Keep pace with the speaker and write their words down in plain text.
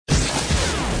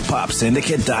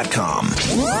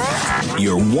PopSyndicate.com.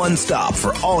 Your one stop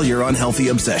for all your unhealthy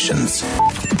obsessions.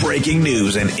 Breaking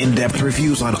news and in-depth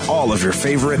reviews on all of your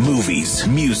favorite movies,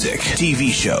 music, TV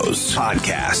shows,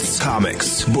 podcasts,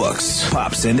 comics, books.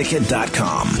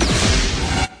 PopSyndicate.com.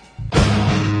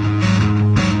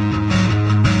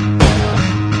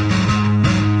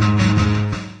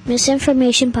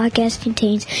 Misinformation Podcast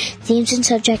contains themes and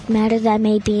subject matter that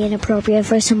may be inappropriate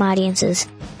for some audiences.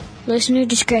 Listener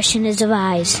discretion is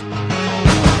advised.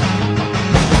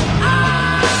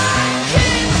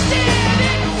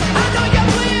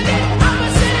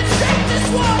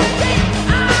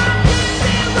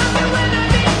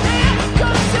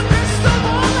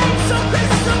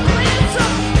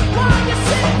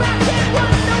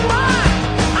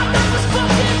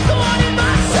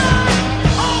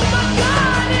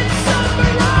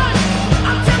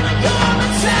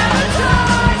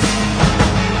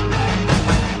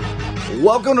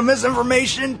 Welcome to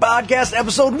Misinformation Podcast,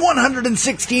 episode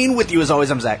 116. With you, as always,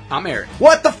 I'm Zach. I'm Eric.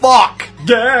 What the fuck?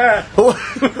 Yeah.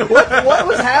 What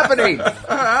was happening?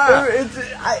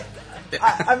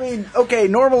 I mean, okay,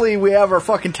 normally we have our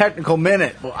fucking technical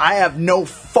minute. Well, I have no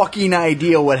fucking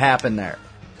idea what happened there.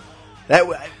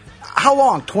 How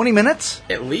long? 20 minutes?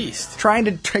 At least. Trying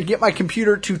to get my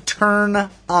computer to turn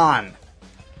on.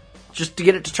 Just to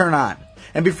get it to turn on.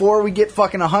 And before we get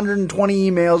fucking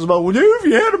 120 emails about, well, if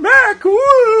you had a Mac,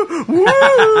 woo, woo,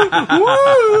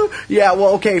 woo. Yeah,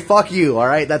 well, okay, fuck you,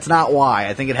 alright? That's not why.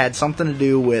 I think it had something to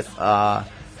do with,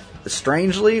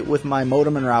 strangely, with my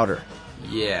modem and router.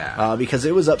 Yeah. Because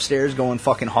it was upstairs going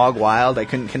fucking hog wild. I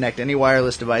couldn't connect any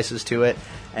wireless devices to it.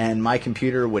 And my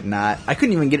computer would not, I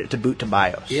couldn't even get it to boot to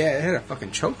BIOS. Yeah, it had a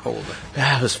fucking chokehold.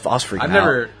 I was freaking out. I've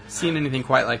never seen anything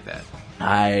quite like that.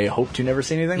 I hope to never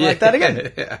see anything like that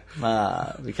again. Yeah.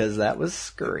 Because that was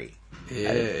scurry.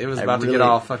 Yeah, it was about to get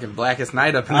all fucking Blackest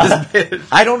Night up in this bitch.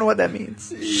 I don't know what that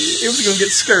means. It was going to get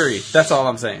scurry. That's all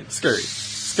I'm saying. Scurry.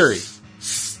 Scurry.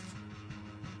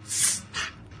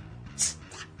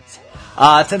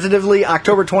 Tentatively,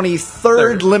 October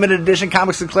 23rd, limited edition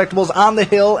Comics and Collectibles on the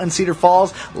Hill in Cedar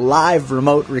Falls, live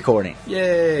remote recording.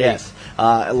 Yay. Yes.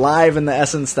 Live in the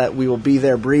essence that we will be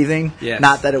there breathing,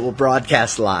 not that it will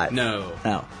broadcast live. No.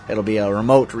 It'll be a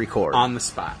remote record. On the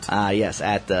spot. Yes,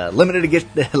 at the limited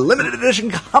edition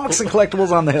Comics and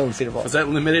Collectibles on the Hill in Cedar Falls. Was that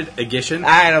limited edition?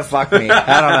 I don't fuck me.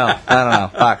 I don't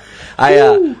know.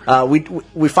 Fuck.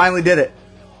 We finally did it.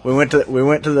 We went to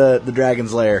the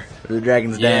Dragon's Lair, or the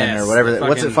Dragon's Den, or whatever.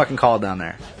 What's it fucking called down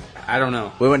there? I don't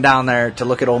know. We went down there to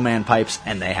look at Old Man Pipes,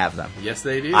 and they have them. Yes,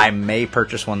 they do. I may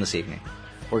purchase one this evening.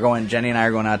 Jenny and I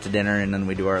are going out to dinner, and then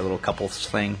we do our little couples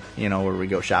thing, where we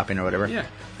go shopping or whatever. Yeah.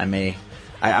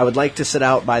 I would like to sit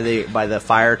out by the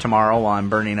fire tomorrow while I'm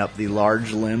burning up the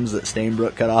large limbs that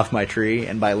Stainbrook cut off my tree,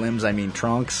 and by limbs I mean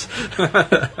trunks,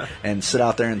 and sit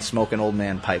out there and smoke an Old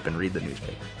Man Pipe and read the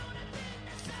newspaper.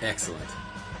 Excellent.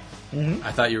 Mm-hmm.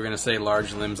 I thought you were going to say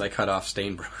large limbs I cut off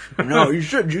Stainbrook. No, you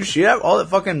should. Did you see that? All that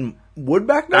fucking wood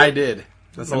back there? I did.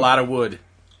 That's a lot of wood.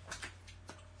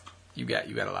 You got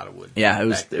a lot of wood. Yeah,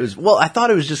 it was. Well, I thought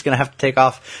it was just going to have to take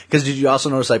off. Because did you also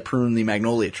notice I pruned the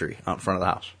magnolia tree out in front of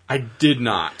the house? I did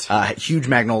not. Huge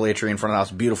magnolia tree in front of the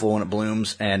house, beautiful when it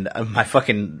blooms, and my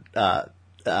fucking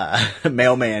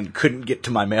mailman couldn't get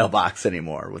to my mailbox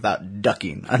anymore without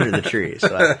ducking under the tree.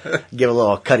 So I give a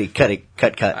little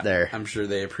cut there. I'm sure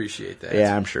they appreciate that.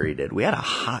 Yeah, I'm sure he did. We had a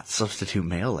hot substitute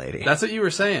mail lady. That's what you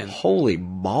were saying. Holy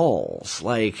balls.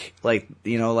 Like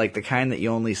the kind that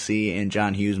you only see in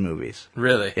John Hughes movies.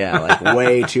 Really? Yeah, like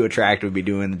way too attractive to be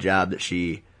doing the job that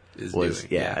she was doing.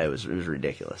 Yeah, it was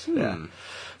ridiculous. Yeah.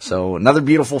 So another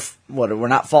beautiful, we're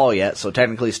not fall yet, so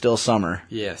technically still summer.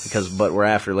 Yes. But we're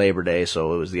after Labor Day,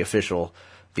 so it was the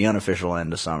unofficial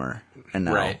end of summer. And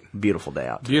now, beautiful day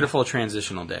out. Beautiful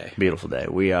transitional day. Beautiful day.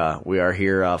 We are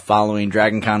here following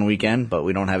Dragon Con weekend, but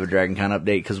we don't have a Dragon Con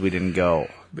update because we didn't go.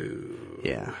 Boo.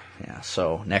 Yeah.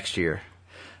 So next year.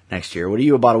 What are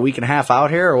you, about a week and a half out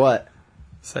here, or what?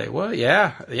 Say what?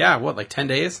 Yeah. What, like 10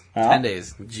 days? 10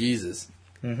 days. Jesus.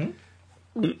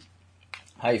 Mm-hmm.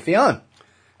 How you feeling?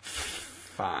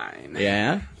 Fine.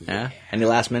 Yeah. Any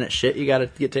last minute shit you got to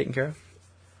get taken care of?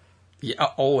 Yeah,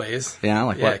 always. Yeah,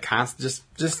 like what?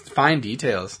 Just fine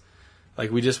details. Like,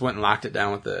 we just went and locked it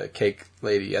down with the cake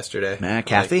lady yesterday. Man,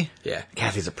 Kathy? Yeah.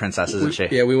 Kathy's a princess, isn't she?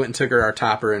 Yeah, we went and took her our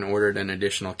topper and ordered an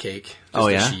additional cake. Just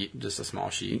a sheet, just a small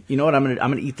sheet. You know what? I'm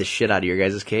gonna eat the shit out of your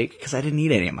guys' cake because I didn't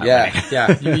eat any of my Yeah,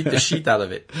 yeah. You eat the sheet out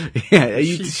of it. Yeah, I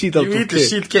eat the sheet out of the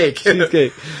sheet cake. Sheet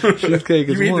cake. Sheet cake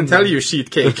is you even tell you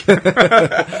sheet cake.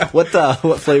 What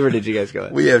flavor did you guys go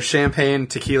with? We have champagne,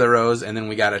 tequila rose, and then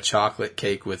we got a chocolate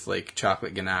cake with like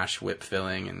chocolate ganache, whipped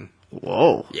filling, and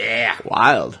Whoa. Yeah.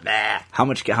 Wild. Nah. How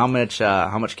much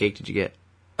cake did you get?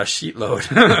 A sheetload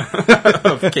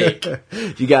of cake.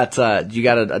 You got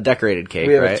a decorated cake,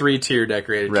 We have right? a 3-tier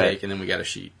decorated Right. cake, and then we got a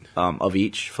sheet. Of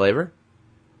each flavor?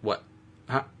 What?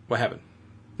 Huh? What happened?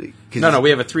 'Cause No, we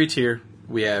have a 3-tier.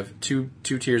 We have two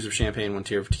tiers of champagne, 1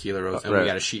 tier of tequila rose, and Right. we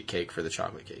got a sheet cake for the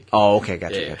chocolate cake. Oh, okay,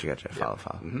 gotcha. Yeah. Follow. I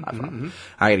follow.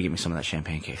 I gotta give me some of that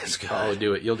champagne cake. That's good. Oh,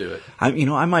 do it. You'll do it.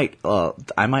 I might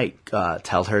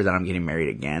tell her that I'm getting married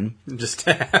again, Just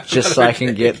so I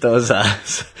can get those,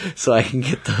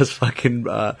 fucking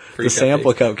free the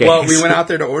sample cupcakes. Well, we went out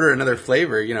there to order another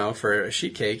flavor, for a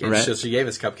sheet cake, and Right. so she gave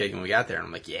us cupcake when we got there, and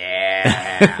I'm like,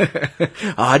 yeah.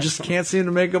 I just can't seem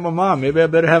to make up my mind. Maybe I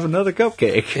better have another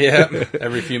cupcake. Yeah.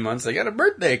 Every few months, I got a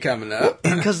birthday coming up.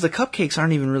 And because the cupcakes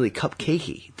aren't even really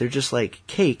cupcakey. They're just like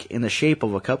cake in the shape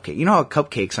of a cupcake. You know how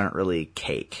cupcakes aren't really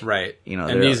cake. Right. And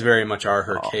and these very much are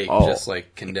her cake, oh. just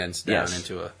like condensed down Yes.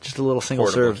 into a... Just a little single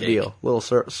portable serve cake. deal.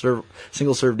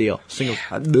 Single serve deal.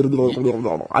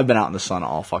 I've been out in the sun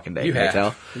all fucking day. You Can you have.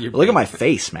 tell? You're Look at big. my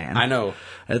face, man. I know.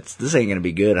 This ain't gonna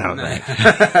be good, I don't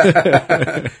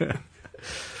think.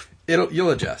 You'll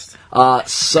adjust.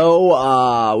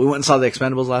 So we went and saw The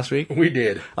Expendables last week. We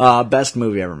did. Best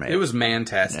movie ever made. It was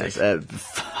mantastic. Yes,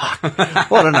 fuck.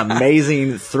 What an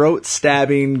amazing throat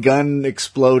stabbing, gun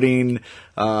exploding,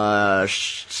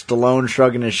 Stallone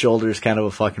shrugging his shoulders kind of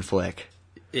a fucking flick.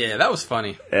 Yeah, that was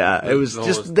funny. Yeah, it was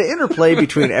just the interplay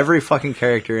between every fucking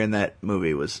character in that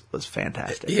movie was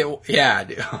fantastic. Yeah,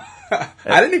 dude.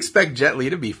 I didn't expect Jet Li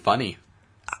to be funny.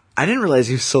 I didn't realize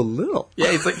he was so little.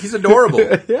 Yeah, he's adorable.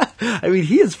 Yeah, I mean,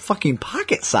 he is fucking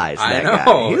pocket sized. I That know,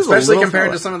 guy. He was a especially little compared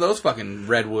fella. to some of those fucking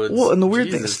redwoods. Well, and the weird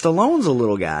Jesus. thing, Stallone's a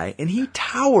little guy, and he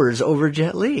towers over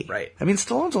Jet Li. Right. I mean,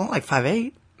 Stallone's only like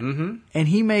 5'8". Mm-hmm. And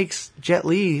he makes Jet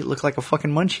Li look like a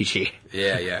fucking munchie.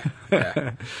 Yeah.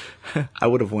 I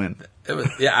would have won. It was,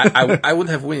 I would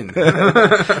have win.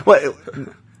 What?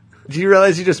 Do you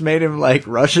realize you just made him like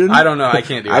Russian? I don't know. I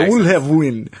can't do I will accents. have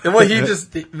win. Well,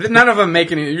 none of them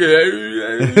make any.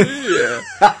 Yeah.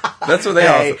 That's what they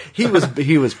Hey, all. he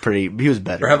was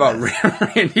better. Or how about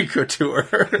than Randy Couture?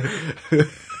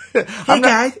 Hey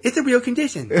guys, it's a real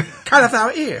condition.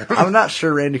 Cauliflower ear. that. I'm not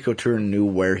sure Randy Couture knew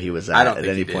where he was I don't at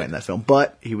think any he point did. in that film,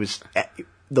 but he was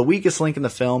the weakest link in the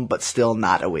film, but still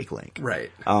not a weak link. Right.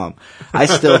 I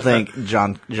still think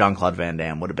Jean-Claude Van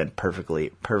Damme would have been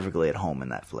perfectly at home in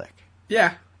that flick.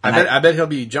 Yeah. And I bet he'll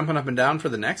be jumping up and down for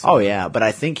the next Oh one. yeah, but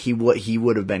I think he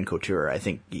would have been Couture. I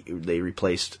think they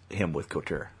replaced him with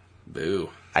Couture. Boo.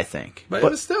 I think, But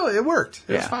it was still, it worked.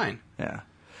 It was yeah. fine. Yeah,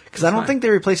 because I don't fine. think they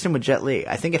replaced him with Jet Li.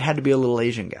 I think it had to be a little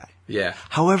Asian guy. Yeah.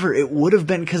 However, it would have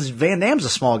been, because Van Damme's a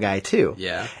small guy too.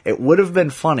 Yeah. It would have been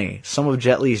funny, some of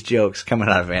Jet Li's jokes coming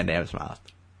out of Van Damme's mouth.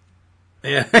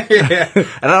 Yeah. Yeah. And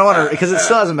I don't want to, because it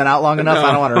still hasn't been out long enough. No.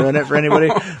 I don't want to ruin it for anybody.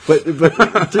 But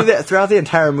throughout the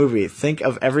entire movie, think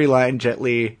of every line Jet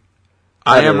Li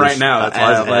I am utters right now. That's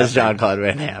why I'm as laughing. Jean-Claude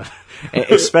Van Damme.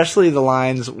 Especially the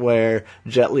lines where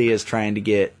Jet Li is trying to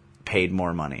get paid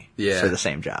more money Yeah. for the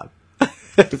same job.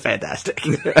 Fantastic.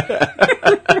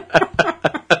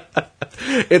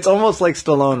 It's almost like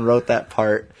Stallone wrote that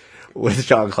part with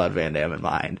Jean-Claude Van Damme in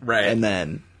mind. Right. And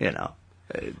then,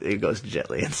 it goes to Jet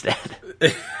Li instead.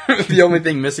 The only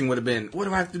thing missing would have been, what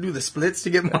do I have to do, the splits to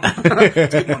get more, to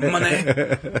get more money?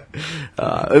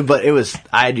 But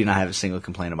I do not have a single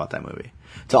complaint about that movie.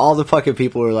 To all the fucking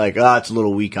people who are like, it's a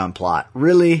little weak on plot.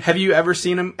 Really? Have you ever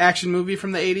seen an action movie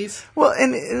from the 80s? Well,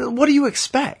 and what do you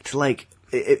expect? Like,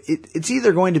 it's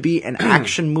either going to be an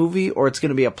action movie or it's going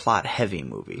to be a plot-heavy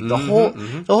movie.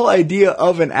 The whole idea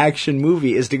of an action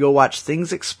movie is to go watch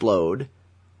things explode,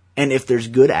 and if there's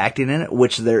good acting in it,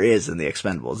 which there is in The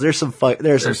Expendables, there's some some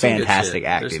good fantastic shit.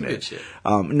 acting There's some in good it. shit.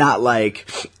 Not like,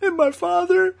 and my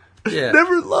father Yeah.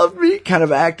 never loved me kind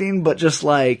of acting, but just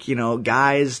like,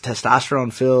 guys,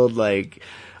 testosterone filled, like,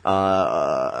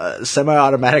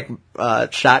 semi-automatic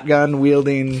shotgun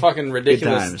wielding Fucking good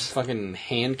ridiculous times. fucking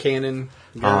hand cannon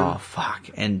gun. Oh fuck!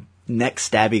 And neck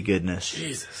stabby goodness.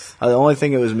 Jesus. The only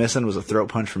thing it was missing was a throat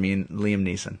punch from Liam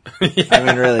Neeson. I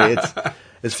mean, really, it's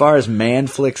as far as man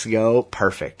flicks go,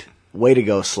 perfect. Way to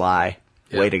go, Sly.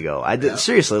 Way to go.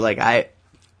 Seriously, like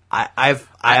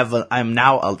I'm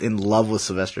now in love with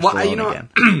Sylvester Stallone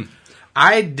again.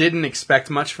 I didn't expect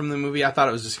much from the movie. I thought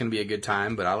it was just going to be a good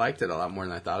time, but I liked it a lot more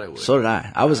than I thought it would. So did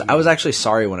I. I was actually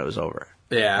sorry when it was over.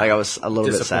 Yeah. Like I was a little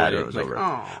bit sad when it was Disappointed.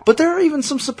 over. Like, oh. But there are even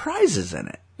some surprises in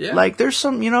it. Yeah. Like there's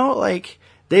some,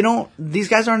 these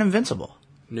guys aren't invincible.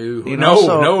 No, You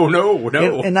know,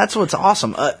 no. And that's what's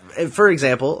awesome. For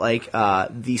example, like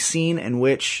the scene in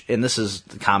which, and this is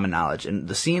common knowledge, and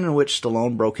the scene in which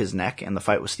Stallone broke his neck in the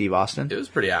fight with Steve Austin. It was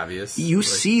pretty obvious. You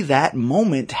see that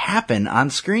moment happen on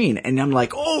screen, and I'm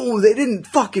like, oh, they didn't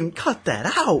fucking cut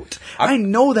that out. I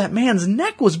know that man's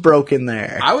neck was broken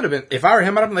there. I would have been, if I were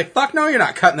him, I'd have been like, fuck no, you're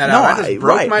not cutting that out. I just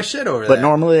broke my shit over that. But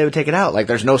normally they would take it out. Like,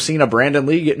 there's no scene of Brandon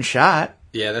Lee getting shot.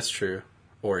 Yeah, that's true.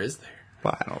 Or is there?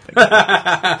 Well, I don't think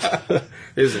so.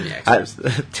 It was in the extras.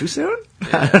 Too soon?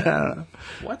 Yeah.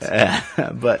 What?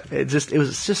 But it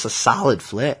was just a solid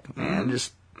flick, man.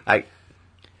 I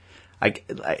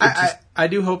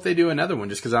do hope they do another one,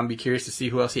 just because I'm be curious to see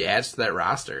who else he adds to that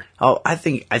roster. Oh, I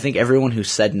think everyone who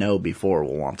said no before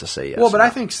will want to say yes. Well, but now.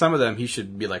 I think some of them he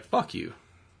should be like, fuck you.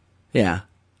 Yeah.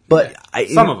 But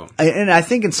some of them. And I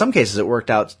think in some cases it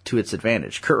worked out to its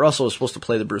advantage. Kurt Russell was supposed to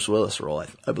play the Bruce Willis role,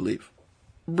 I believe.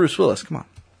 Bruce Willis, come on.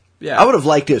 Yeah. I would have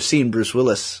liked to have seen Bruce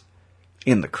Willis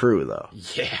in the crew, though.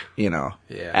 Yeah. You know,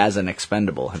 Yeah. as an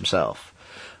expendable himself.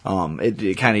 He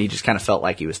just kind of felt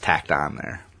like he was tacked on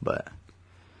there, but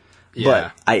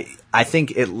I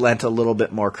think it lent a little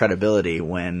bit more credibility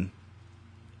when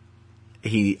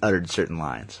he uttered certain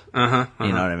lines. You know what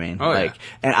I mean? Oh, like,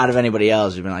 and out of anybody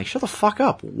else, you've been like, shut the fuck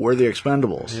up. We're the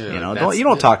Expendables. Yeah, you know, that's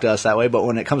don't talk to us that way. But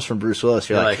when it comes from Bruce Willis,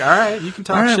 you're like, all right, you can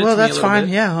talk. All right, shit well, to me that's a little fine.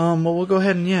 bit. Yeah. Well, we'll go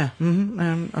ahead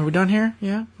and are we done here?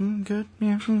 Yeah. Good.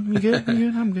 Yeah. You good? You good?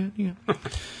 I'm good. You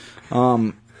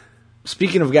good?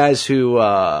 Speaking of guys who,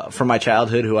 from my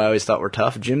childhood, who I always thought were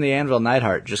tough, Jim the Anvil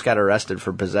Neidhart just got arrested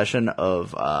for possession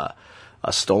of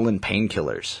stolen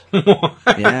painkillers.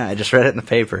 Yeah, I just read it in the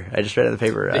paper.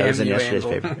 It was in yesterday's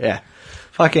paper. Yeah.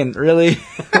 Fucking, really?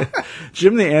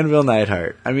 Jim the Anvil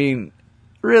Neidhart. I mean,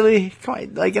 really? Come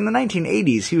on. Like, in the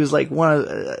 1980s, he was like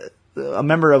a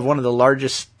member of one of the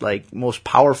largest, like, most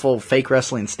powerful fake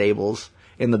wrestling stables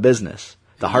in the business,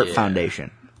 the Hart Foundation.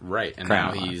 Right, and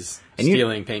Crown now Law. he's And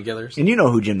stealing painkillers. And you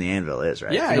know who Jim the Anvil is,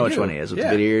 right? Yeah, you know I which do. one he is with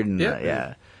Yeah. the beard and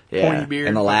Yeah. yeah, beard,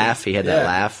 and the laugh. He had that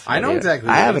laugh. I know exactly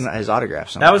I what have it is. his autograph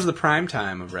somewhere. That was the prime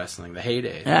time of wrestling, the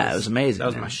heyday. Yeah, it was amazing. That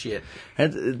was man. my shit.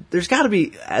 And there's got to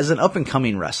be, as an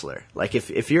up-and-coming wrestler, like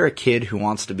if you're a kid who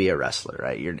wants to be a wrestler,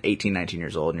 right? You're 18, 19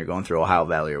 years old and you're going through Ohio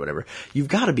Valley or whatever, you've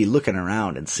got to be looking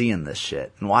around and seeing this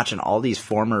shit and watching all these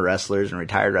former wrestlers and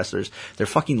retired wrestlers, their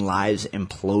fucking lives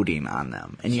imploding on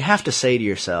them. And you have to say to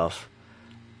yourself,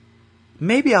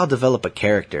 maybe I'll develop a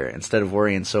character instead of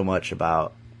worrying so much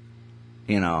about,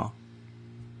 you know,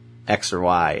 X or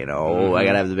Y, you know, I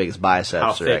gotta have the biggest biceps.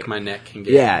 How or thick my neck can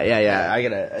get. Yeah. I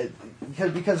gotta,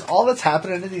 because all that's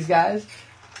happening to these guys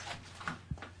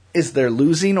is they're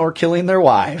losing or killing their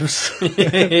wives.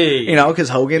 You know, because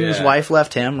Hogan's wife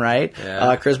left him, right?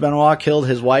 Yeah. Chris Benoit killed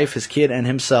his wife, his kid, and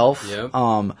himself. Yep.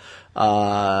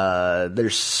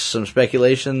 There's some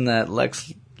speculation that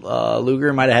Lex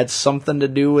Luger might have had something to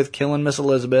do with killing Miss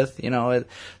Elizabeth. You know,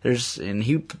 and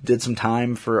he did some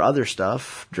time for other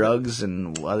stuff, drugs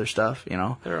and other stuff. You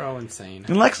know, They're all insane.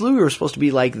 and Lex Luger was supposed to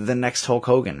be like the next Hulk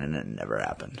Hogan, and it never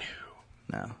happened.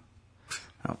 No.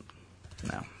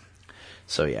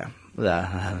 So yeah,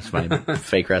 that's my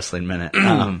fake wrestling minute.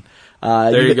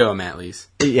 There you go, Matt Lees.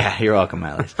 Yeah, you're welcome,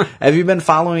 Matt Lees. Have you been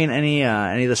following any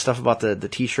of the stuff about the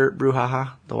T-shirt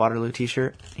brouhaha, the Waterloo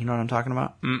T-shirt? You know what I'm talking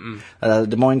about? Mm-mm. The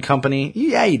Des Moines company.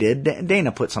 Yeah, you did.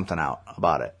 Dana put something out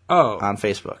about it. Oh. On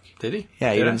Facebook. Did he?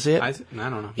 Yeah, you didn't see it? I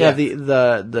don't know. Yeah,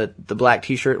 the black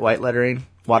T-shirt, white lettering,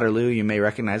 Waterloo. You may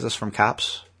recognize us from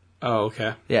Cops. Oh,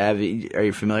 okay. Yeah, are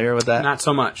you familiar with that? Not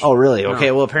so much. Oh, really? Okay.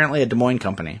 No. Well, apparently a Des Moines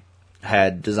company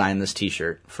had designed this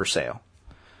T-shirt for sale,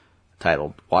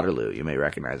 titled Waterloo. You may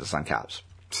recognize us on Cops.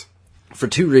 For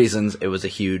two reasons, it was a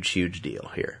huge, huge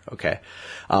deal here. Okay.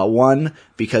 One,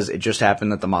 because it just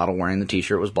happened that the model wearing the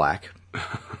T-shirt was black.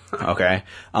 Okay.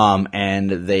 And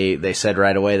they said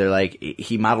right away, they're like,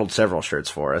 he modeled several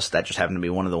shirts for us. That just happened to be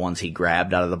one of the ones he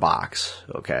grabbed out of the box.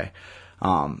 Okay.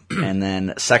 And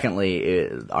then secondly,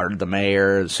 the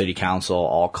mayor, the city council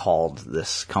all called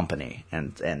this company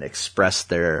and expressed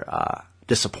their,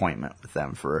 disappointment with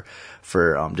them for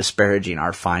disparaging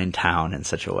our fine town in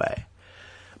such a way.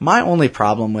 My only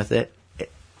problem with it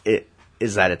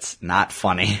is that it's not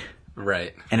funny.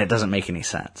 Right. And it doesn't make any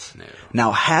sense. No.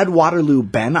 Now, had Waterloo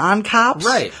been on Cops,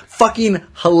 right, fucking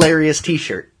hilarious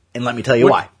T-shirt. And let me tell you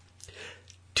why.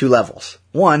 Two levels.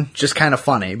 One, just kind of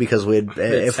funny because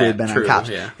if we had been on Cops.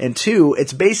 Yeah. And two,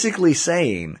 it's basically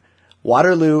saying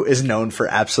Waterloo is known for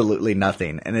absolutely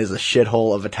nothing and is a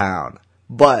shithole of a town.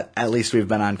 But at least we've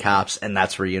been on Cops, and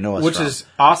that's where you know us Which from. is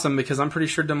awesome because I'm pretty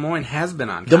sure Des Moines has been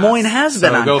on Cops. Des Moines has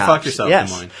been on Cops. So go Cops. fuck yourself, yes.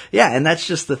 Des Moines. Yeah, and that's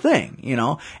just the thing, you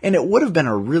know. And it would have been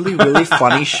a really, really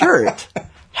funny shirt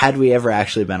Had we ever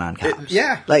actually been on Cops?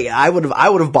 Yeah. Like, I would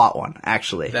have bought one,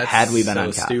 actually, That's had we been so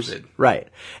on Cops. stupid. Right.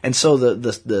 And so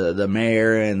the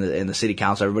mayor and the city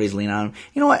council, everybody's leaning on him.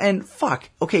 You know what? And fuck.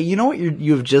 Okay, you know what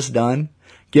you've just done?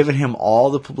 Given him all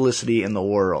the publicity in the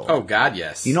world. Oh, God,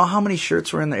 yes. You know how many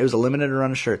shirts were in there? It was a limited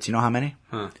run of shirts. You know how many?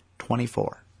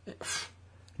 24.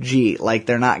 Gee, like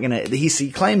they're not gonna.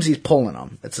 He claims he's pulling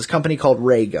them. It's this company called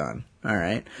Ray Gun. All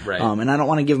right. Right. And I don't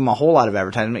want to give him a whole lot of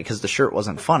advertisement because the shirt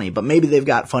wasn't funny, but maybe they've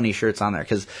got funny shirts on there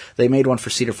because they made one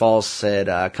for Cedar Falls,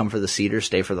 said "Come for the Cedar,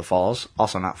 stay for the Falls."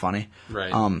 Also not funny.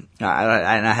 Right.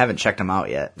 I haven't checked them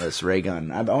out yet. This Ray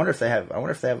Gun. I wonder if they have. I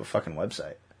wonder if they have a fucking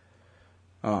website.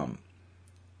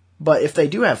 But if they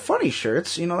do have funny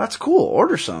shirts, that's cool.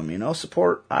 Order some,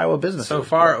 support Iowa businesses. So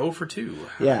far, 0 for 2.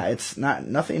 Yeah, it's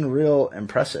nothing real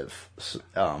impressive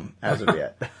as of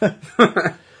yet.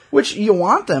 Which you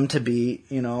want them to be,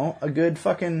 a good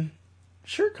fucking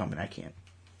shirt company. I can't.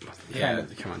 Yeah,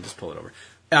 come on, just pull it over.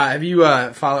 Have you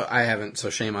followed? I haven't,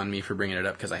 so shame on me for bringing it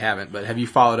up because I haven't. But have you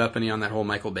followed up any on that whole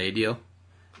Michael Bay deal?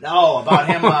 No, about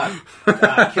him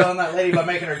killing that lady by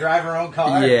making her drive her own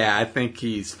car. Yeah, I think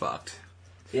he's fucked.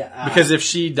 Yeah, because if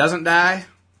she doesn't die,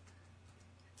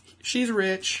 she's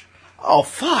rich. Oh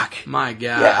fuck! My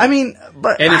God. Yeah, I mean,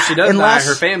 but and if she does die,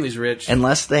 her family's rich.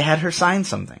 Unless they had her sign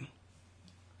something.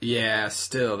 Yeah,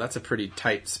 still, that's a pretty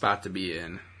tight spot to be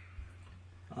in.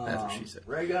 That's what she said.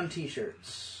 Ray Gun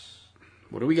T-shirts.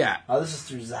 What do we got? Oh, this is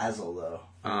through Zazzle though.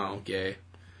 Oh, okay.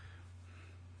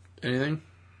 Anything?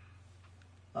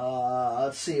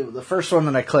 Let's see. The first one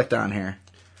that I clicked on here.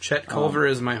 Chet Culver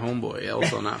is my homeboy.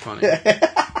 Also not funny.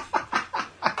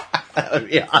 That would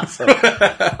be awesome.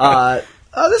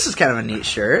 This is kind of a neat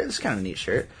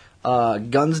shirt.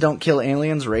 Guns don't kill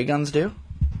aliens. Ray guns do.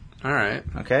 All right.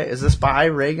 Okay. Is this by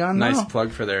Ray Gun? Nice No.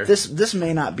 plug for their. This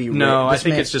may not be. No, I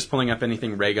think it's just pulling up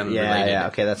anything Ray Gun related. Yeah.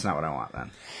 Okay, that's not what I want then.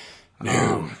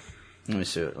 No. Let me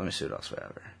see what else we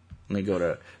have here. Let me go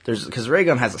to because Ray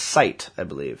Gun has a site, I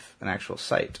believe, an actual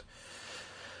site.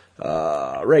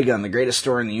 Ray Gun, the greatest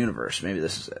store in the universe. Maybe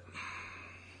this is it.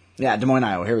 Yeah, Des Moines,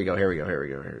 Iowa. Here we go.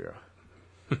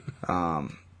 Oh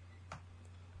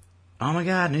my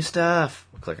God, new stuff.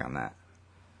 We'll click on that.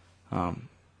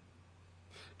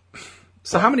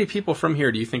 So how many people from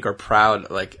here do you think are proud,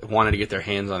 like, wanted to get their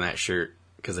hands on that shirt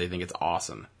because they think it's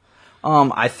awesome?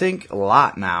 I think a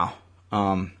lot now.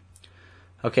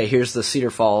 Okay, here's the Cedar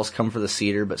Falls. Come for the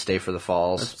Cedar, but stay for the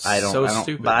Falls. That's so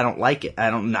stupid. But I don't like it. I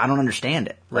don't understand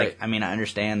it. Right. Like, I mean, I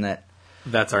understand that.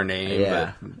 That's our name.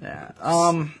 Yeah. But...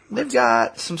 Yeah. They've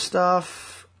got some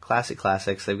stuff.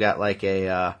 Classics. They've got like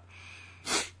a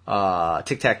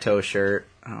tic-tac-toe shirt.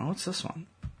 Oh, what's this one?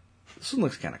 This one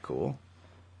looks kind of cool.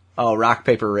 Oh, rock,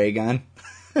 paper, Ray Gun.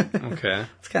 Okay.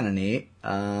 It's kind of neat.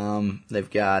 They've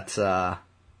got, I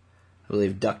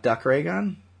believe, Duck, Ray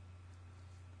Gun.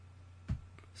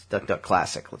 It's Duck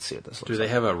Classic. Let's see what this looks like. Do they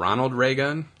have a Ronald Ray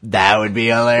Gun? That would be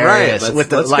hilarious. Right, let's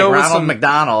go with Ronald some...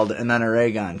 McDonald and then a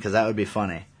Ray Gun, because that would be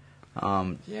funny.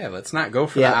 Yeah, let's not go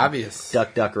for the obvious.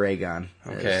 Duck, Ray Gun.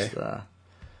 Okay.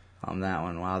 On that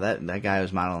one. Wow, that guy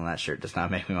who's modeling that shirt does not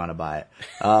make me want to buy it.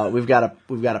 We've got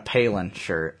a Palin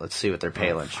shirt. Let's see what their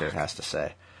Palin shirt has to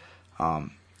say. And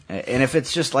if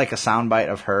it's just like a soundbite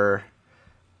of her,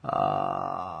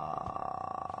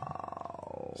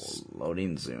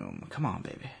 loading Zoom. Come on,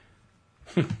 baby.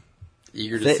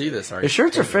 Eager to see this, are you? The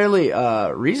shirts are fairly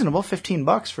reasonable.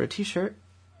 $15 for a T-shirt.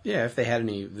 Yeah, if they had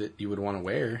any that you would want to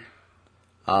wear.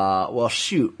 Well,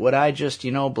 shoot. Would I just,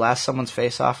 blast someone's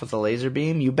face off with a laser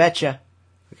beam? You betcha.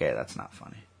 Okay, that's not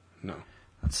funny. No.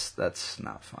 That's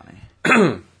not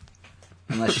funny.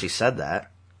 Unless she said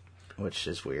that, which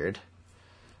is weird.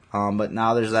 But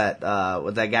now there's that,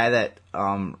 with that guy that,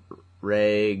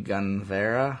 Ray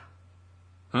Gunvera?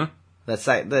 Huh? That's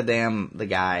like the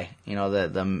guy,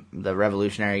 the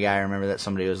revolutionary guy. Remember that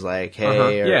somebody was like, hey,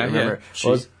 or yeah, remember,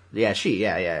 yeah.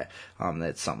 Yeah.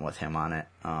 That's something with him on it.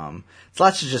 It's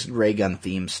lots of just Ray Gun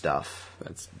themed stuff.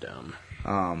 That's dumb.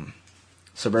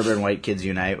 Suburban White Kids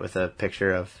Unite with a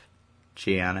picture of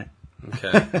G on it.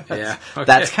 Okay. Yeah. Okay.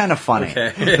 That's kind of funny.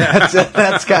 Okay. Yeah.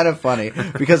 That's kind of funny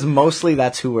because mostly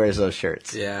that's who wears those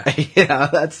shirts. Yeah.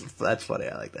 That's funny.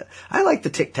 I like that. I like the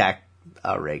Tic Tac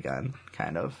Ray Gun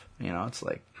kind of. It's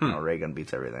like Ray Gun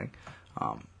beats everything.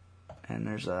 And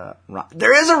there is a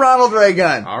Ronald Ray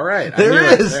Gun. All right.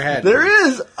 There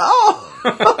is. Oh.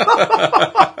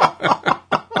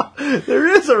 There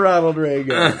is a Ronald Ray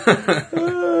Gun.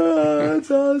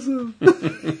 That's awesome.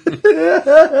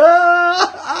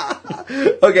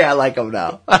 Okay, I like him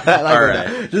now.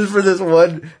 Now. Just for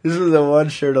the one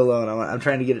shirt alone. I'm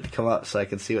trying to get it to come up so I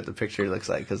can see what the picture looks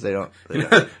like because they don't.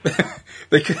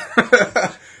 They could,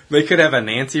 They could have a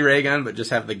Nancy Ray gun, but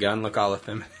just have the gun look all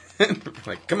effeminate.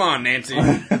 Like, come on, Nancy.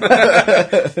 What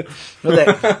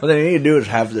they need to do is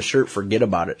have the shirt forget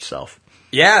about itself.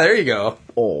 Yeah, there you go.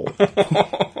 Oh,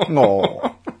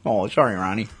 sorry,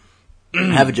 Ronnie.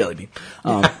 Have a jelly bean.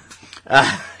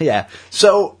 Yeah.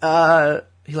 So,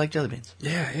 he liked jelly beans.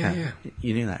 Yeah.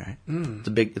 You knew that, right? It's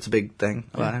a big thing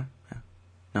about him. Yeah.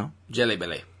 No? Jelly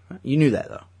belly. You knew that,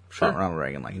 though. Sure. Ronald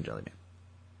Reagan liking jelly beans.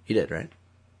 You did, right?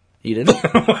 You didn't?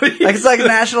 Like, it's like a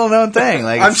national known thing.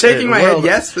 Like, I'm shaking my head,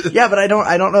 yes. Yeah, but I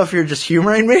don't know if you're just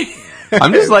humoring me.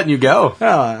 I'm just letting you go.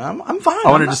 No, I'm fine. I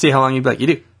wanted to see how long you'd be like, you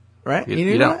do. Right? You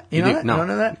knew don't. that? You know do. that? No. You don't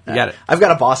know that? You got it. I've got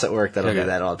a boss at work that'll Okay. do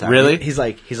that all the time. Really? He's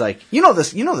like, you know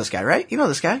this guy, right? You know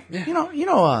this guy? Yeah.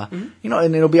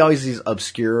 And it'll be always these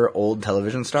obscure old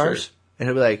television stars. Sure. And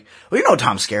he'll be like, well, you know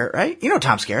Tom Skerritt, right? You know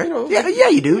Tom Skerritt? You know, yeah,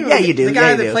 you do. Yeah, you do. The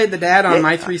guy you that do. played the dad on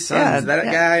My Three Sons. That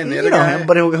guy and the other guy? Him,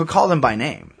 but he'll call them by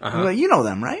name. Uh-huh. He'll be like, you know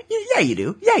them, right? Yeah, you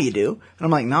do. Yeah, you do. And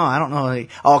I'm like, no, I don't know.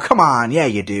 Oh, come on. Yeah,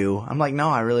 you do. I'm like, no,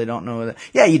 I really don't know that.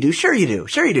 Yeah, you do. Sure you do.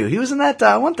 Sure you do. He was in that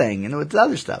one thing and with the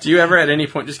other stuff. Do you ever at any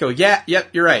point just go, yeah, yep,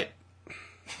 you're right?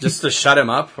 Just to shut him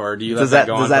up? Or do you let that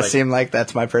go on? Does that seem like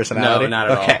that's my personality? No, not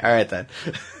at all. Okay, all right then.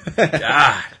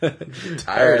 God, I'm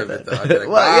tired of it though. I'd be like,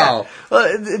 Well, wow. yeah.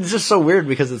 Well, it's just so weird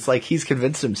because it's like he's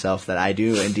convinced himself that I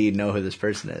do indeed know who this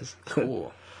person is.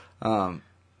 Cool.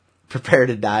 Prepare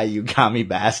to die, you commie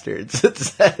bastards. It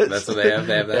says. That's what they have?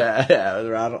 They have that?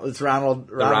 Yeah. It's Ronald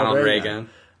Reagan.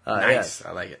 Nice. Yeah.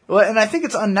 I like it. Well, and I think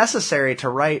it's unnecessary to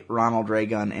write Ronald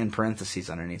Reagan in parentheses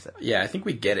underneath it. Yeah, I think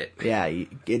we get it. Yeah.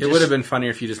 It would have been funnier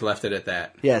if you just left it at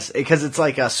that. Yes, because it's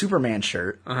like a Superman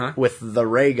shirt Uh-huh. with the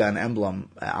Ray gun emblem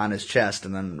on his chest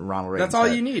and then Ronald Reagan. That's all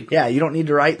you need. Yeah, you don't need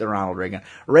to write the Ronald Reagan.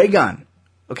 Ray gun.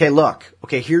 Okay, look.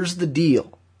 Okay, here's the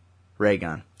deal, Ray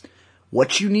gun.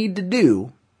 What you need to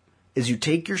do is you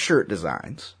take your shirt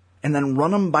designs and then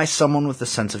run them by someone with a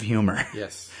sense of humor.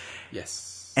 Yes.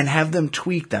 And have them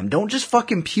tweak them. Don't just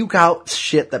fucking puke out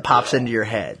shit that pops into your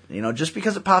head. You know, just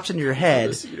because it pops into your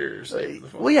head.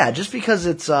 Well, yeah, just because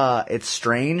it's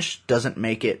strange doesn't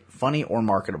make it funny or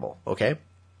marketable. Okay.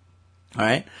 All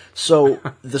right. So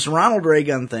this Ronald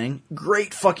Reagan thing,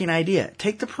 great fucking idea.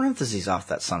 Take the parentheses off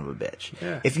that son of a bitch.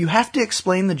 Yeah. If you have to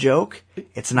explain the joke,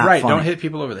 it's not right. funny. Don't hit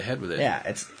people over the head with it. Yeah.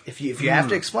 If you have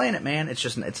to explain it, man,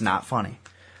 it's not funny.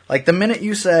 Like the minute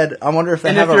you said, I wonder if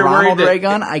they have a Ronald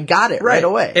Reagan, I got it right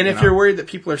away. And if you're worried that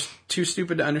people are too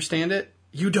stupid to understand it,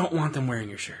 you don't want them wearing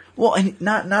your shirt. Well, and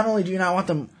not only do you not want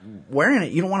them wearing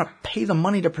it, you don't want to pay the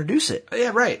money to produce it.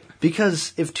 Yeah, right.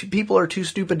 Because if people are too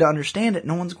stupid to understand it,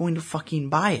 no one's going to fucking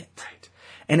buy it. Right.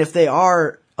 And if they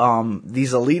are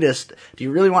these elitist, do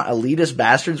you really want elitist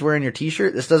bastards wearing your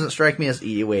T-shirt? This doesn't strike me as.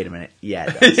 Wait a minute.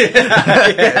 Yeah, it does.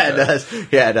 Yeah, it does.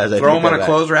 Yeah, it does. Throw them on a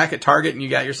clothes rack at Target, and you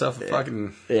got yourself a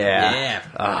fucking yeah.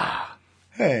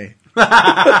 Hey. I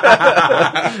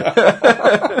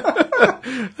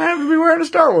happen to be wearing a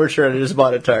Star Wars shirt I just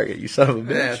bought at Target. You son of a bitch.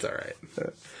 Yeah, that's all right.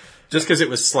 Just because it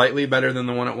was slightly better than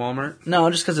the one at Walmart? No,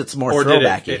 just because it's more or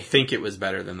throwbacky. Did it think it was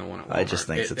better than the one at Walmart? I just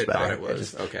think it's better. Thought it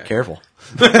was. Okay. Careful.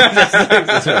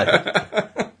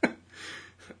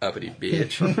 Uppity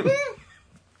bitch.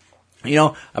 You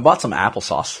know, I bought some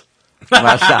applesauce when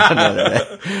I was shopping the other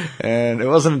day. And it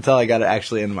wasn't until I got it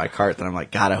actually into my cart that I'm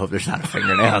like, God, I hope there's not a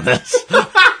fingernail on this.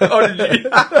 Oh, did you?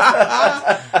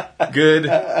 Good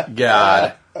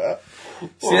God.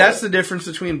 See, that's the difference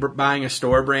between buying a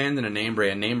store brand and a name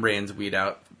brand. Name brands weed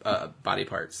out body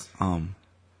parts.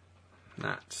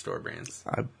 Not store brands.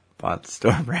 I bought the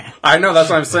store brand. I know, that's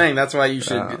what I'm saying. That's why you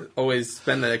should always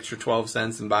spend the extra 12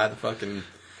 cents and buy the fucking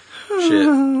shit.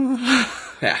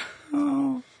 Yeah.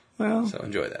 Oh, well. So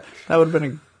enjoy that. That would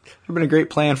have been a great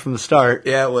plan from the start.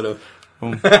 Yeah, it would have.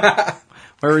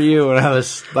 Where were you when I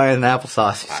was buying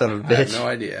applesauce, you son of a bitch? I have no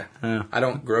idea. Yeah. I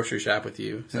don't grocery shop with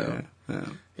you, so, Yeah.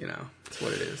 you know, it's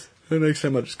what it is. The next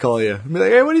time I'll just call you and be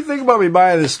like, hey, what do you think about me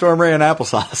buying this Storm Ray and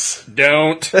applesauce?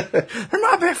 Don't. There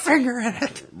might be a finger in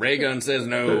it. Ray Gun says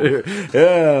no.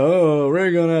 Yeah,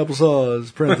 Ray Gun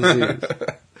applesauce, parentheses.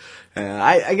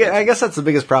 I guess that's the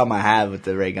biggest problem I have with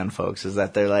the Ray Gun folks is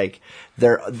that they're like,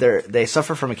 they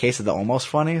suffer from a case of the almost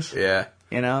funnies. Yeah.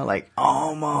 You know, like,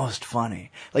 almost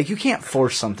funny. Like, you can't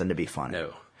force something to be funny.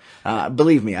 No.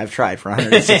 Believe me, I've tried for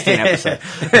 116 episodes.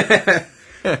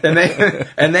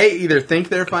 and they either think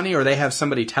they're funny or they have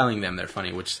somebody telling them they're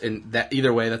funny, which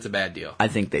either way, that's a bad deal. I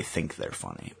think they think they're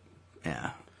funny.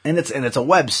 Yeah. And it's a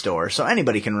web store, so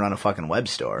anybody can run a fucking web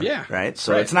store. Yeah. Right?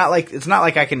 So Right. it's not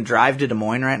like I can drive to Des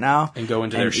Moines right now. And go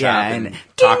into their shop and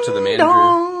talk to the manager.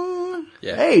 Dong.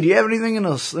 Yeah. Hey, do you have anything in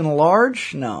a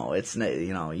large? No, it's,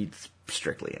 you know,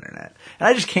 strictly internet. And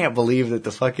I just can't believe that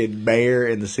the fucking mayor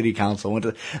and the city council went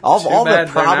to all the bad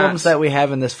they're problems not. that we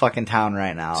have in this fucking town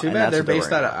right now. Too and bad that's they're what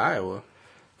based worried out of about. Iowa.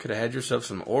 Could have had yourself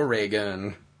some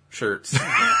Oregon shirts.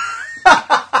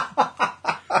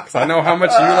 'Cause I know how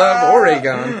much you love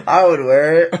Oregon. I would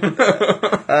wear it.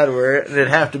 I'd wear it. And it'd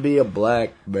have to be a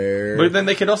black bear. But then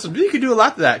they could also, you could do a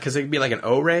lot to that, because it could be like an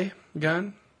O-ray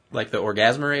gun, like the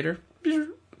Orgasmerator.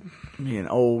 Be an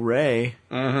old Ray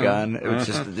gun. It was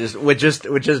just with just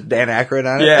Dan Aykroyd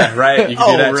on it. Yeah, right. You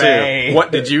can do that Ray. too.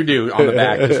 What did you do on the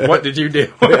back? Just, what did you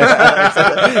do?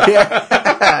 Yeah.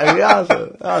 That'd be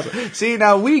awesome. See,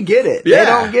 now we get it. Yeah. They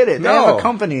don't get it. They No. have a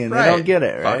company and Right. they don't get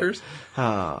it, right? Fuckers.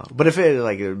 Oh, but if it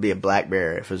would be a black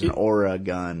bear. If it was an aura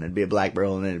gun, it'd be a black bear,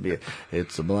 and then it'd be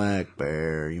it's a black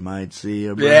bear. You might see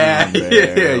a brown Yeah,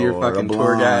 bear, yeah, your or fucking a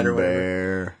tour guide or blonde whatever.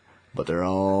 bear. But they're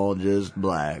all just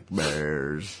black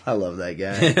bears. I love that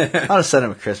guy. I want to send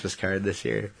him a Christmas card this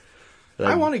year.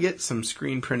 I want to get some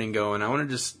screen printing going. I want to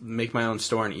just make my own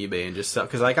store on eBay and just sell.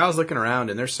 Because like I was looking around,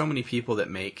 and there's so many people that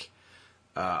make,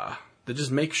 that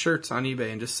just make shirts on eBay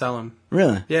and just sell them.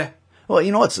 Really? Yeah. Well,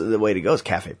 you know what's the way to go is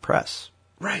Cafe Press.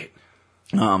 Right.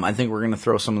 I think we're gonna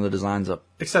throw some of the designs up.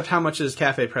 Except how much is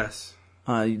Cafe Press?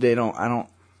 They don't. I don't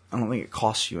think it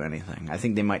costs you anything. I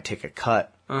think they might take a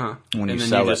cut when And you then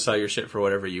sell you it. just sell your shit for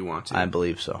whatever you want to. I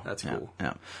believe so. That's Yeah, cool.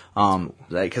 Yeah.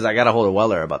 Because I got a hold of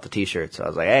Weller about the t-shirts. I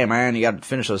was like, "Hey, man, you got to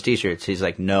finish those t-shirts." He's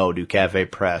like, "No, do Cafe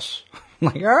Press." I'm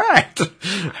like, all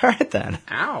right then.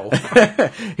 Ow.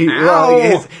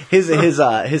 Well,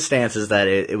 his stance is that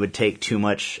it would take too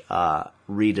much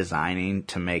redesigning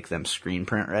to make them screen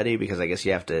print ready, because I guess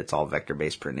you have to. It's all vector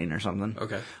based printing or something.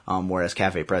 Okay. Whereas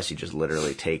Cafe Press, you just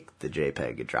literally take the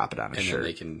JPEG and drop it on a And shirt. then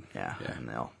they can... Yeah. And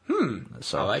they'll.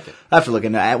 So I like it. I have to look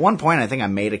into. At one point, I think I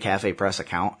made a Cafe Press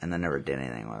account and then never did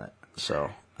anything with it. So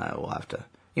I will have to.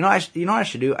 You know, what I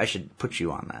should do? I should put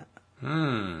you on that.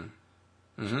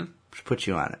 Should put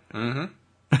you on it.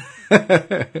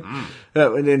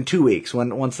 In 2 weeks,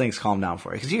 once things calm down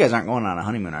for you, because you guys aren't going on a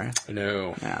honeymoon, are you?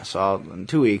 No. Yeah. So in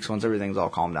 2 weeks, once everything's all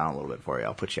calmed down a little bit for you,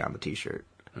 I'll put you on the t-shirt.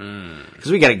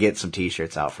 Because we got to get some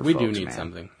t-shirts out for We folks, do need man.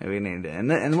 something. We need,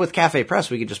 and with Cafe Press,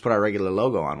 we could just put our regular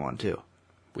logo on one too.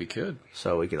 We could.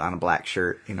 So we could on a black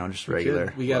shirt, just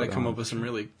regular. We got to logo come on. up with some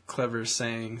really clever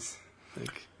sayings.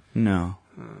 Like, No,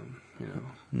 you know,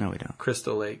 no, we don't.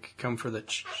 Crystal Lake, come for the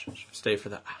stay for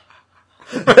the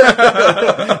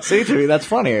See, to me, that's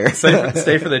funnier.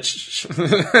 stay for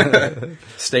the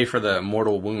stay for the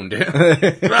mortal wound. I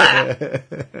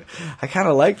kind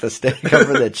of like the stay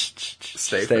cover the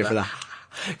stay for the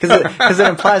because it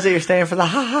implies that you're staying for the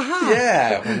ha ha ha.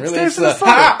 Yeah, when really Stay it's for the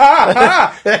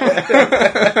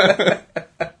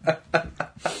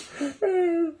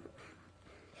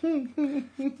the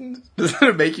Doesn't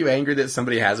it make you angry that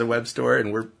somebody has a web store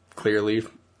and we're clearly a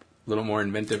little more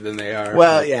inventive than they are?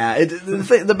 Well, yeah, and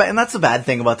that's the bad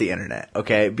thing about the internet.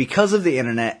 Okay, because of the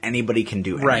internet, anybody can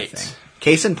do anything. Right.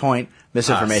 Case in point,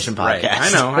 Misinformation Right. Podcast.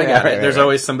 I know, I got it. There's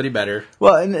always somebody better.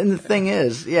 Well, and the thing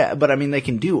is, yeah, but I mean, they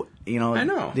can do. I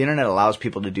know. The internet allows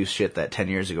people to do shit that 10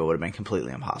 years ago would have been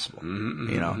completely impossible.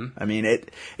 I mean,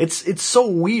 it's so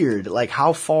weird, like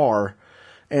how far.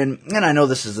 And I know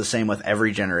this is the same with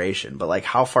every generation, but like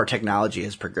how far technology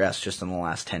has progressed just in the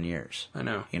last 10 years. I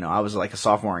know. I was like a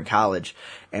sophomore in college,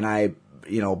 and I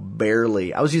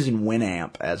was using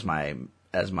Winamp as my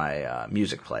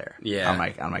music player. Yeah.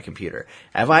 on my computer.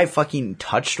 Have I fucking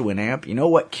touched Winamp? You know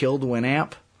what killed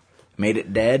Winamp? Made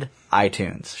it dead?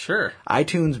 iTunes. Sure.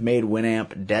 iTunes made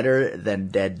Winamp deader than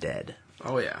dead.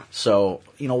 Oh yeah. So,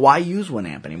 why use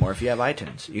Winamp anymore if you have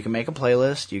iTunes? You can make a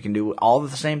playlist, you can do all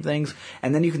of the same things,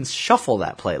 and then you can shuffle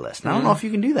that playlist. And I don't know if you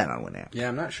can do that on Winamp. Yeah,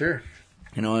 I'm not sure.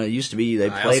 It used to be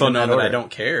they played I also in know that that order. I don't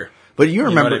care. But you know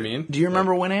remember, what I mean? do you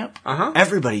remember Winamp? Uh-huh.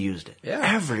 Everybody used it. Yeah.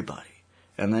 Everybody.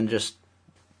 And then just,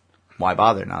 why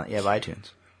bother now that you have iTunes?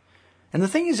 And the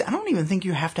thing is, I don't even think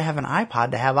you have to have an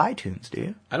iPod to have iTunes, do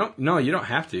you? No, you don't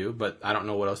have to, but I don't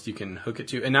know what else you can hook it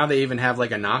to. And now they even have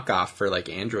like a knockoff for like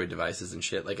Android devices and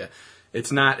shit.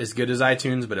 It's not as good as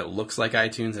iTunes, but it looks like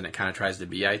iTunes and it kind of tries to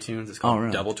be iTunes. It's called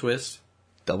really? Double Twist.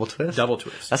 Double Twist? Double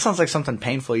Twist. That sounds like something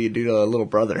painful you do to a little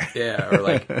brother. Yeah, or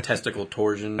like testicle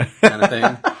torsion kind of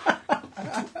thing.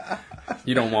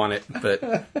 You don't want it, but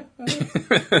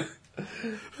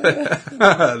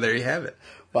there you have it.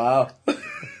 Wow.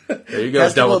 There you go,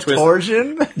 Double Twist.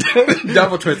 Torsion?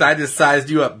 Double Twist. I just sized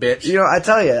you up, bitch. I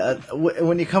tell you,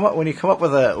 when you come up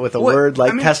with a word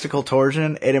like testicle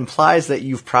torsion, it implies that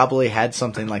you've probably had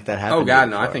something like that happen. Oh to God, you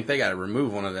no! I before. think they got to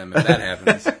remove one of them if that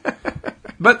happens.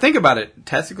 But think about it: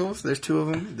 testicles. There's two of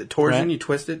them. The torsion, Right. you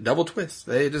twist it. Double twist.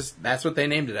 That's what they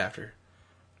named it after.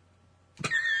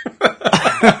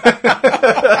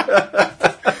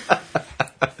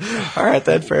 All right,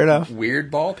 then, fair enough. Weird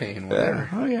ball pain, whatever.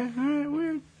 Oh, yeah. All right,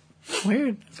 weird. That's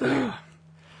weird.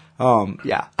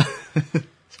 Yeah.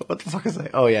 So what the fuck is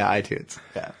that? Oh, yeah, iTunes.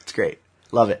 Yeah, it's great.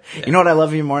 Love it. Yeah. You know what I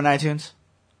love even more than iTunes?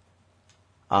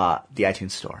 The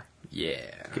iTunes Store. Yeah.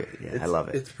 Good. Yeah, I love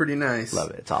it. It's pretty nice.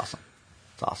 Love it. It's awesome.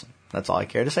 It's awesome. That's all I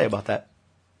care to say about that.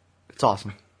 It's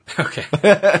awesome. Okay.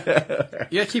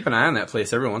 Yeah, keep an eye on that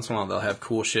place. Every once in a while, they'll have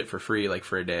cool shit for free, like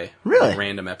for a day. Really? Like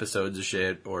random episodes of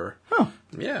shit, or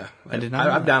yeah. I did not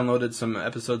know I've that. downloaded some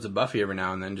episodes of Buffy every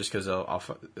now and then, just because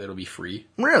it'll be free.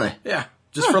 Really? Yeah,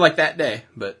 just for like that day.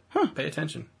 But pay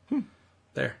attention.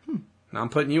 There. Now I'm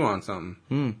putting you on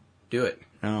something. Do it.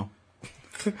 No.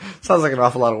 Sounds like an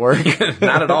awful lot of work.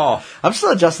 Not at all. I'm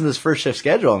still adjusting this first shift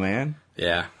schedule, man.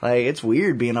 Yeah. Like, it's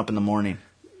weird being up in the morning.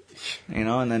 You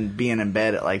know, and then being in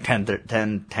bed at like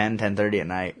 10:30 at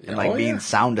night. And like being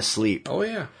sound asleep. Oh,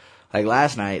 yeah. Like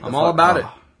last night. I'm all about it.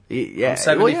 Yeah. I'm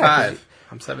 75. Well, yeah,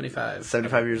 I'm 75.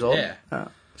 75 years old? Yeah.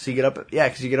 So you get up at,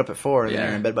 because you get up at 4 and then Yeah.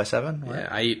 you're in bed by 7? Yeah,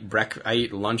 I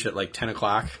eat lunch at like 10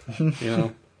 o'clock, you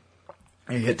know.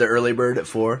 And you hit the early bird at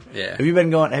 4? Yeah. Have you been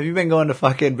going to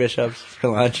fucking Bishop's for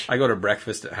lunch? I go to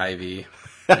breakfast at Hy-Vee.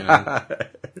 You know,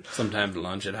 sometimes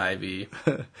lunch at Hy-Vee,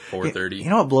 4:30. You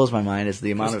know what blows my mind is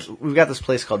the amount of... We've got this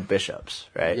place called Bishop's,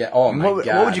 right? Yeah, oh my what,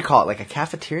 God. What would you call it? Like a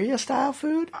cafeteria style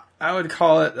food? I would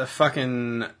call it a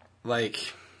fucking,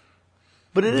 like,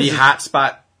 But it the is...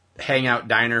 hotspot hangout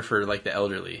diner for, like, the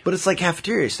elderly. But it's like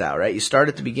cafeteria style, right? You start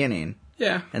at the beginning,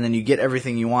 Yeah. and then you get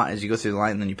everything you want as you go through the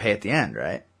line, and then you pay at the end,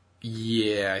 right?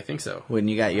 Yeah, I think so. When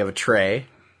you have a tray,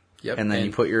 Yep. and then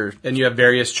you put your... And you have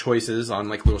various choices on,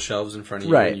 like, little shelves in front of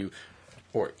you. Right. And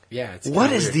it's What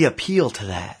kinda is weird. the appeal to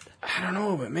that? I don't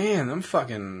know, but man, them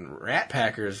fucking rat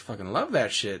packers fucking love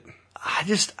that shit. I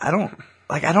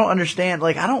don't understand.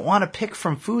 Like, I don't want to pick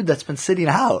from food that's been sitting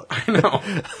out. I know.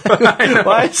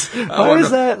 Why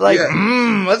is that? Like,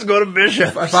 let's go to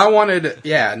Bishop. If I wanted,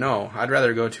 I'd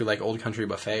rather go to like Old Country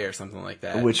Buffet or something like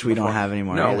that. Which we don't have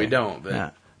anymore. No, either. we don't. But Yeah.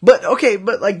 But okay,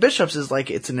 but like Bishop's is like,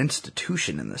 it's an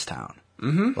institution in this town.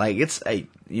 Mm-hmm. Like it's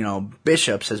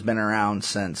Bishop's has been around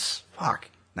since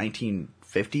 1950s,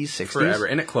 60s. forever,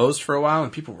 and it closed for a while,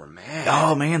 and people were mad.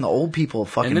 Oh man, the old people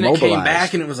fucking and then it mobilized. came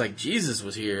back, and it was like Jesus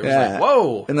was here. It was like,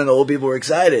 whoa! And then the old people were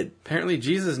excited Apparently,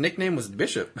 Jesus' nickname was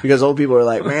Bishop. because old people were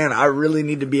like, "Man, I really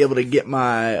need to be able to get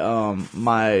my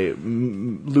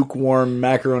lukewarm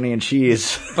macaroni and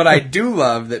cheese." But I do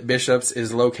love that Bishop's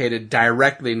is located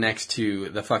directly next to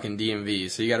the fucking DMV.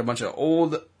 So you got a bunch of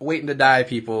old, waiting to die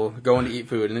people going to eat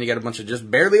food, and then you got a bunch of just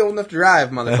barely old enough to drive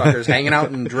motherfuckers hanging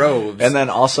out in droves. And then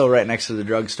also right next to the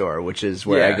drugstore, which is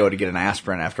where I Yeah. go to get an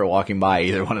aspirin after walking by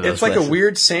either one of those It's like places. a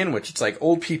weird sandwich. It's like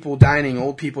old people dining,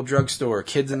 old people drugstore,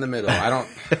 kids in the middle.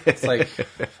 It's like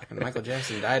fucking Michael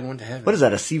Jackson died and went to heaven. What is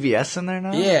that, a CVS in there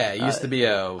now? Yeah, it used to be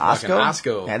a fucking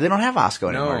Osco. Yeah, they don't have Osco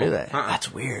anymore, No. do they? Uh-uh.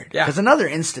 That's weird. Yeah. Because another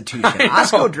institution,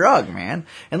 Osco Drug, man.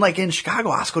 And like in Chicago,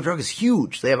 Osco Drug is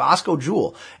huge. They have Osco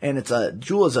Jewel, and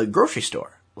Jewel is a grocery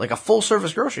store, like a full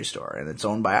service grocery store, and it's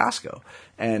owned by Osco.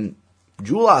 And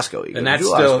Jewel Osco. And that's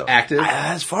still active?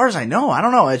 As far as I know. I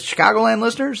don't know. It's Chicagoland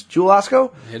listeners, Jewel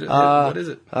Osco. What is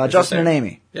it? Is Justin it and there?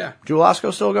 Amy. Yeah. Jewel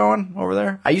Osco still going over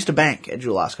there? I used to bank at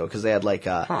Jewel Osco because they had like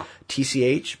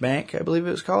TCH Bank, I believe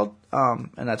it was called. And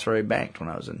that's where I banked when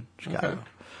I was in Chicago.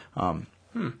 Okay.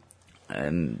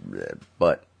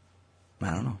 But I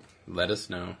don't know. Let us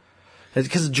know.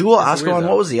 Because Jewel Osco, weird, and though.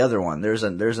 what was the other one? There's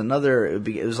another.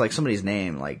 It was like somebody's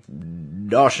name, like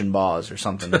Dawsonbaugh or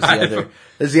something.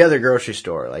 There's the other grocery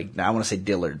store. Like I want to say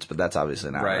Dillard's, but that's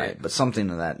obviously not right. But something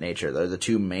of that nature. They're the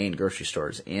two main grocery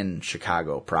stores in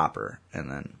Chicago proper,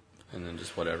 and then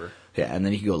just whatever. yeah, and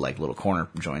then you can go like little corner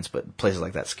joints, but places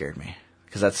like that scared me.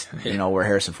 Because that's, where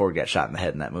Harrison Ford got shot in the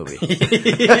head in that movie.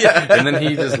 And then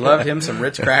he just loved him some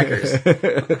Ritz crackers. Was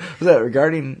that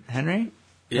regarding Henry?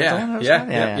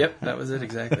 Yep, that was it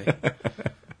exactly.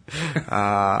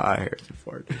 Harrison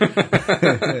Ford.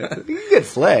 Good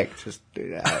flick. Just,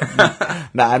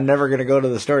 I'm never going to go to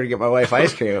the store to get my wife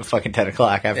ice cream at fucking 10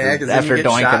 o'clock after Yeah, because then you get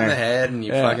doinking shot her. in the head and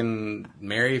you fucking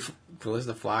marry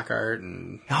Calista Flockhart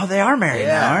and... Oh, they are married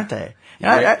now, aren't they?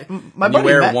 My you buddy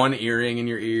wear Matt, one earring in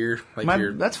your ear.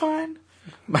 that's fine.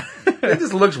 It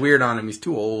just looks weird on him. He's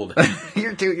too old.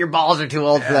 Your balls are too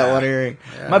old for that one earring.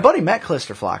 Yeah. My buddy met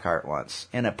Calista Flockhart once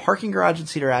in a parking garage in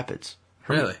Cedar Rapids.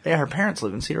 Really? Yeah, her parents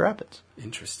live in Cedar Rapids.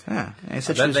 Interesting. Yeah, and he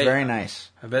said I she bet was they- very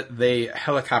nice. I bet they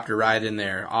helicopter ride in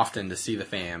there often to see the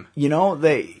fam.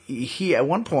 He at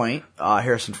one point,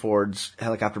 Harrison Ford's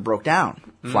helicopter broke down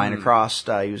flying across.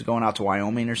 He was going out to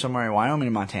Wyoming or somewhere. Wyoming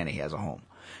and Montana, he has a home,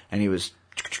 and he was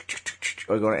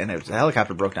and the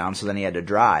helicopter broke down, so then he had to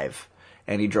drive,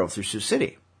 and he drove through Sioux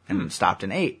City and stopped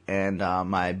and ate. And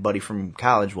my buddy from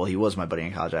college, well, he was my buddy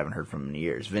in college. I haven't heard from him in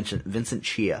years. Vincent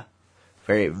Chia,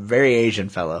 very very Asian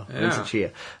fellow. Yeah. Vincent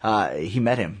Chia. He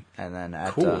met him, and then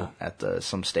at Cool.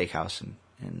 some steakhouse in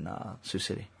Sioux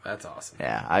City. That's awesome.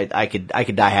 Yeah, I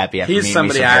could die happy after He's meeting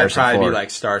somebody me some I'd Harrison probably Ford. be like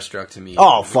starstruck to meet.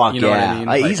 Oh, fuck you know yeah. what I mean?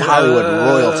 Like, He's Hollywood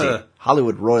royalty.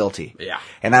 Hollywood royalty. Yeah.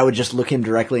 And I would just look him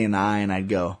directly in the eye and I'd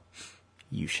go,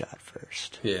 you shot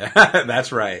first. Yeah,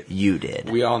 that's right. You did.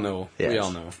 We all know. Yes. We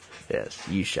all know. Yes,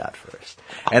 you shot first.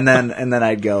 And then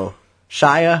I'd go,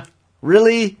 Shia?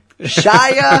 Really?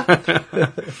 Shia?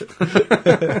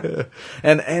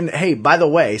 and hey, by the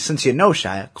way, since you know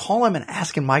Shia, call him and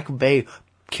ask him Michael Bay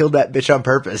killed that bitch on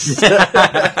purpose.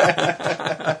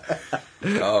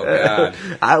 Oh,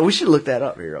 God. We should look that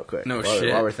up here real quick. No while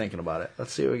shit. While we're thinking about it.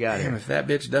 Let's see what we got Damn, here. if that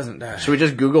bitch doesn't die. Should we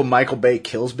just Google Michael Bay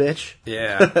kills bitch?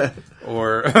 Yeah.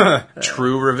 Or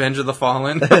True Revenge of the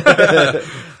Fallen.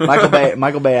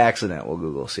 Michael Bay accident. We'll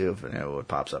Google, see if what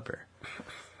pops up here.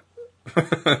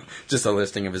 Just a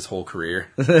listing of his whole career.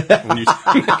 When you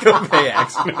Michael Bay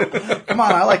accident. Come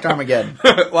on, I liked Armageddon.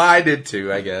 Well, I did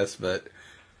too, I guess, but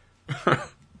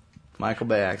Michael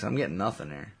Bay accident. I'm getting nothing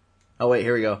here. Oh wait,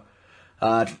 here we go.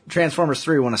 Transformers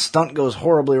 3, when a stunt goes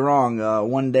horribly wrong,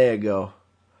 1 day ago.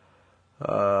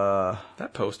 that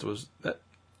post was that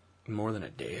more than a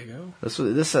day ago.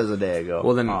 This says a day ago.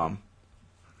 Well, then-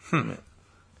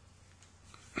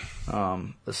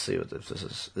 let's see what this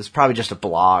is. This is probably just a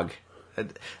blog.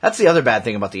 That's the other bad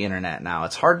thing about the internet now.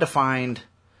 It's hard to find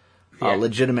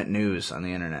legitimate news on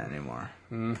the internet anymore.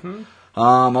 Mm-hmm.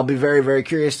 I'll be very, very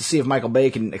curious to see if Michael Bay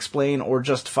can explain or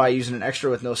justify using an extra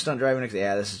with no stunt driving.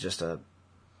 Yeah, this is just a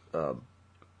blog.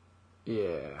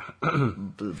 Yeah,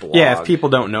 if people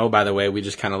don't know, by the way, we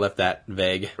just kind of left that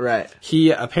vague. Right.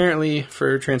 He apparently,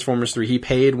 for Transformers 3, he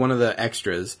paid one of the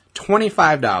extras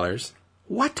 $25.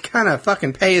 What kind of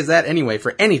fucking pay is that anyway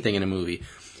for anything in a movie?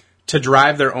 To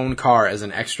drive their own car as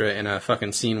an extra in a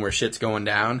fucking scene where shit's going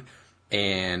down.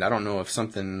 And I don't know if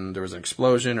there was an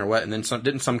explosion or what, and then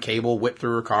didn't some cable whip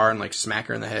through her car and like smack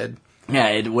her in the head? Yeah,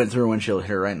 it went through a windshield, hit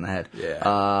her right in the head.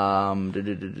 Yeah.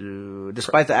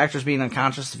 Despite the actress being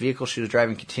unconscious, the vehicle she was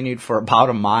driving continued for about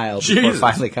a mile before Jesus.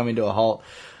 finally coming to a halt.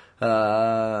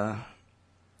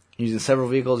 Using several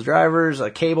vehicles drivers,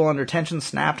 a cable under tension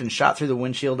snapped and shot through the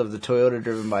windshield of the Toyota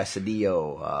driven by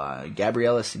Cedillo,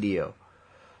 Gabriela Cedillo.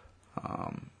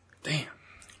 Damn.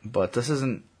 But this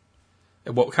isn't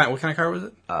What kind of car was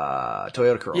it?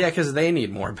 Toyota Corolla. Yeah, because they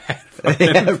need more bad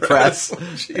Yeah, press.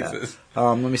 Jesus.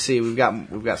 Let me see. We've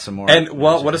got some more. And,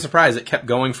 well, what a surprise. It kept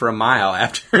going for a mile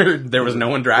after there was no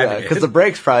one driving it. because the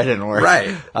brakes probably didn't work. Right.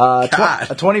 A God.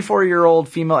 24-year-old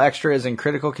female extra is in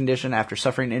critical condition after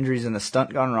suffering injuries in a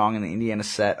stunt gone wrong in the Indiana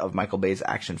set of Michael Bay's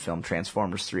action film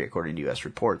Transformers 3, according to U.S.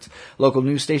 reports. Local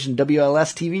news station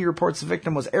WLS-TV reports the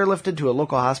victim was airlifted to a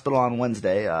local hospital on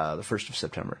Wednesday, the 1st of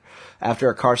September, after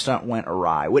a car stunt went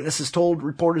awry. Witnesses told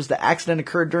reporters the accident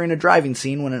occurred during a driving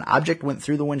scene when an object went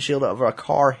through the windshield of a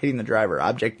car hitting the driver.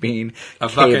 Object being A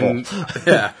cable. fucking,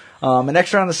 yeah. An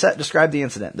extra on the set described the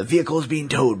incident. The vehicle is being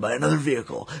towed by another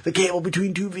vehicle. The cable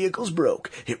between two vehicles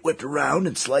broke. It whipped around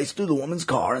and sliced through the woman's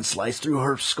car and sliced through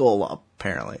her skull,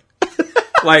 apparently.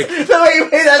 Like, That's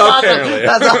Apparently. awesome.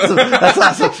 That's awesome. That's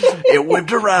awesome. It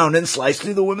whipped around and sliced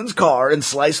through the woman's car and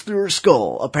sliced through her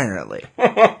skull, apparently.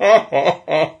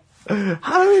 How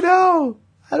do we know?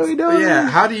 How do we know? yeah, that?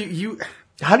 how do you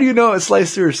How do you know it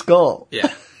sliced through her skull?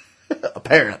 yeah.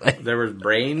 Apparently. There was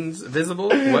brains visible?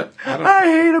 What? I don't I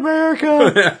hate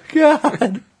America.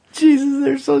 God. Jesus,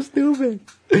 they're so stupid.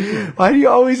 Why do you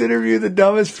always interview the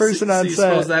dumbest person on you set?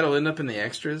 suppose that'll end up in the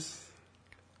extras?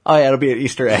 Oh yeah, it'll be an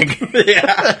Easter egg.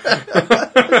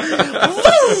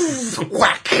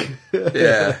 Whack.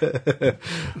 Yeah.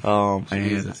 Oh man.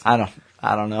 Jesus. I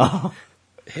don't know.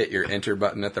 Hit your enter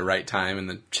button at the right time in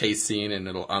the chase scene and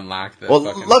it'll unlock the Well,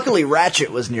 fucking... luckily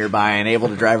Ratchet was nearby and able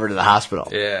to drive her to the hospital.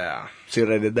 Yeah. See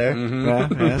what I did there?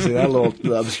 Yeah, see that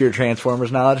little obscure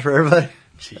Transformers knowledge for everybody?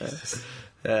 Jesus.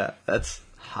 Yeah, that's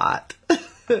hot.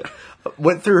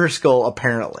 Went through her skull,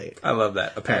 apparently. I love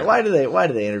that. Apparently. Why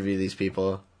do they interview these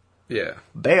people? Yeah.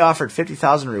 Bay offered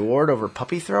 $50,000 reward over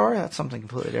puppy thrower? That's something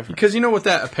completely different. Because you know what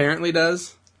that apparently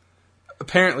does?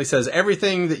 Apparently says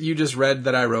everything that you just read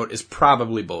that I wrote is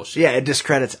probably bullshit. Yeah, it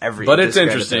discredits everything. But it's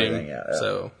Discredits interesting. everything, yeah.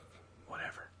 So,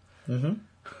 whatever.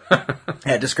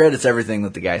 Yeah, it discredits everything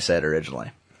that the guy said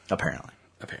originally. Apparently.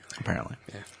 Apparently.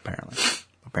 Yeah.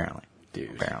 Apparently.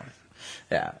 Dude. Apparently.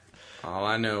 Yeah. All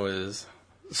I know is...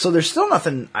 So there's still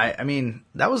nothing, I mean,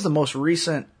 that was the most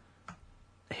recent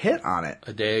hit on it.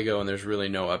 a day ago and there's really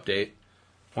no update.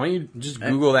 Why don't you just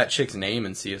Google that chick's name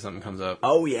and see if something comes up?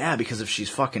 Oh, yeah, because if she's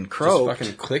fucking croaked. Just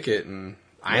fucking click it and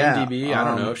IMDb. I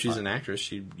don't know if she's an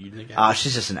actress. You'd think.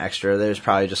 She's just an extra. There's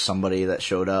probably just somebody that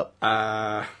showed up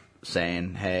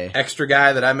saying, "Hey." Extra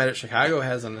guy that I met at Chicago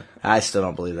has an. I still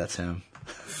don't believe that's him.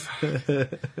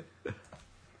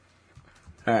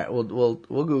 All right, we'll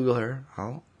Google her.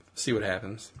 I'll see what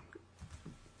happens.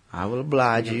 I will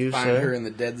oblige you, find sir. her in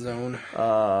the dead zone.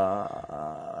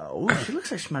 She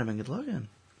looks like she might have been good looking.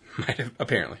 Might have,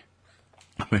 apparently.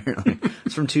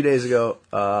 It's from 2 days ago.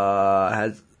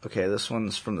 Okay, this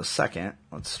one's from the 2nd.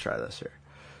 Let's try this here.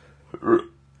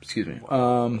 Excuse me.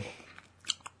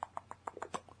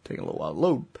 Taking a little while to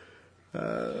load.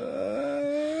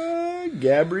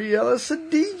 Gabriela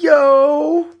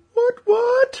Cedillo.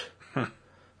 What?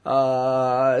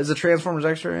 Is the Transformers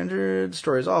extra injured?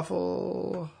 Story's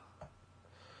awful.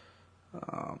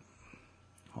 Hold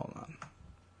on.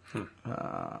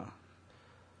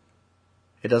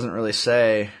 It doesn't really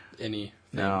say Any.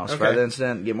 No, survive the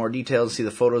incident. Get more details. See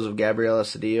the photos of Gabriela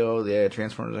Cedillo, the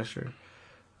Transformers extra,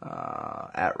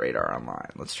 at Radar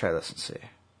Online. Let's try this and see.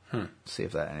 See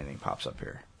if anything pops up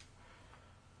here.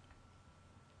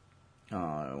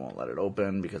 I won't let it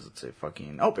open because it's a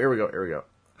fucking... Oh, here we go.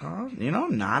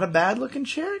 Not a bad looking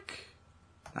chick.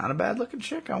 I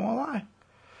won't lie.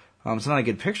 It's not a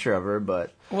good picture of her,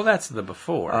 but... Well, that's the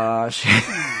before. She...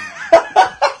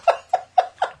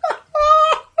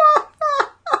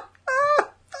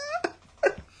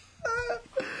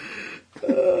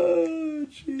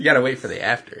 You gotta wait for the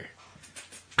after.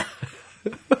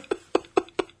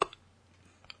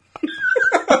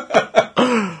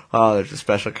 Oh, there's a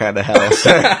special kind of hell.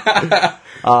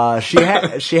 She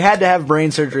had to have brain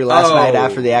surgery last night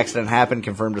after the accident happened,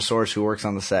 confirmed a source who works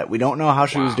on the set. We don't know how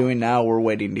she was doing now. We're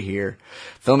waiting to hear.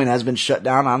 Filming has been shut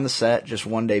down on the set just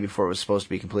one day before it was supposed to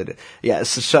be completed. Yeah,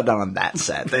 it's shut down on that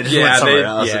set. They just went somewhere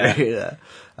else.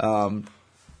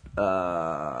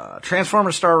 Yeah.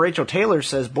 Transformers star Rachel Taylor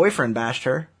says boyfriend bashed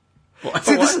her.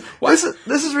 See, this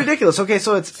is ridiculous. Okay,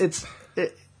 so it's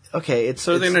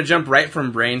so they're gonna jump right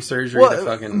from brain surgery to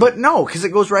fucking. But no, because it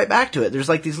goes right back to it. There's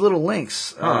like these little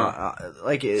links.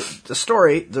 The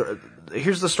story.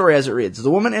 Here's the story as it reads: the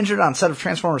woman injured on set of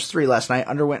Transformers 3 last night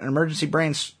underwent an emergency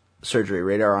brain surgery.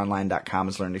 RadarOnline.com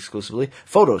has learned exclusively.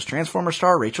 Photos: Transformer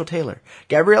star Rachel Taylor.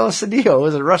 Gabriela Cedillo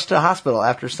was rushed to hospital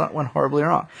after stunt went horribly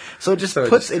wrong. So it just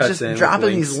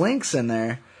dropping these links in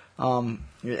there.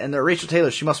 And the Rachel Taylor,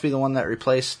 she must be the one that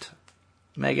replaced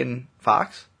Megan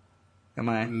Fox. Am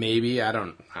I? Maybe. I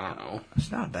don't know.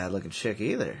 She's not a bad looking chick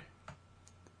either.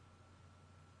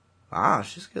 Wow,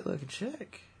 she's a good looking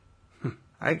chick.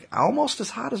 Almost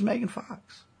as hot as Megan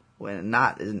Fox. When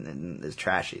not is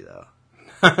trashy though.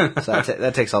 So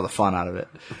that takes all the fun out of it.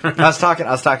 I was talking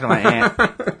to my aunt.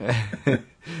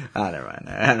 Oh, never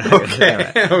mind. Okay.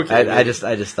 I just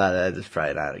thought that was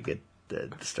probably not a good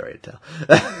story to tell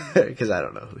because I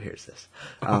don't know who hears this.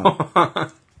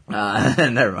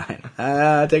 Never mind.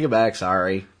 Take it back.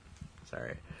 Sorry.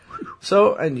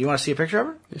 So, and you want to see a picture of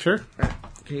her? Sure.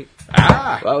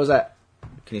 What was that?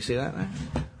 Can you see that?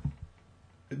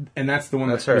 And that's the one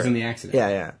that was in the accident.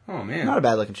 Yeah. Oh man, not a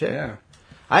bad looking chick. Yeah.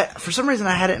 For some reason,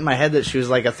 I had it in my head that she was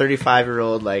like a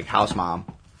 35-year-old like house mom.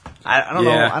 I don't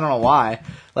know. I don't know why.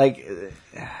 Like,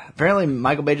 apparently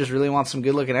Michael Bay just really wants some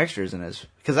good-looking extras in his,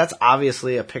 because that's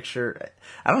obviously a picture.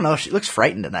 I don't know. She looks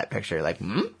frightened in that picture. Like,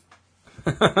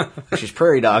 she's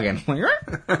prairie dogging. Yeah,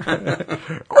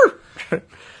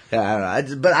 I don't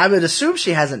know. But I would assume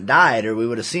she hasn't died, or we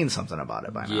would have seen something about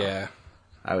it by now. Yeah,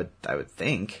 I would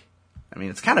think. I mean,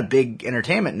 it's kind of big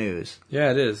entertainment news.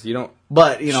 Yeah, it is.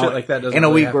 But shit like that doesn't in a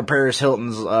really week happen. where Paris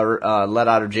Hilton's let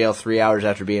out of jail 3 hours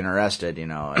after being arrested,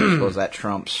 I suppose that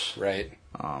trumps. Right.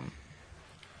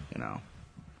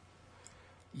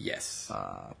 Yes.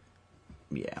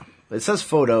 Yeah. It says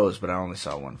photos, but I only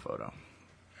saw one photo.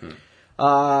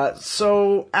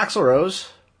 So Axl Rose,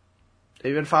 have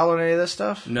you been following any of this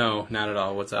stuff? No, not at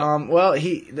all. What's up? Well,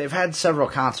 they've had several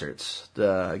concerts.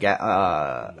 The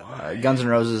Guns N'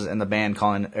 Roses and the band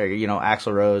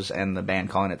Axl Rose and the band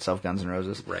calling itself Guns N'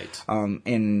 Roses. Right.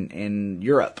 In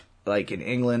Europe, like in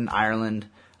England, Ireland,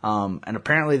 and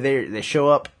apparently they show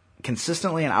up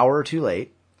consistently an hour or two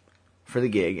late for the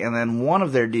gig, and then one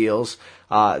of their deals,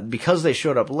 because they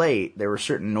showed up late, there were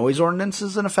certain noise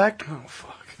ordinances in effect. Oh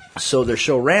fuck! So their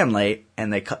show ran late,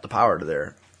 and they cut the power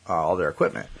to all their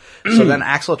equipment. So then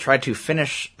Axl tried to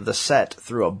finish the set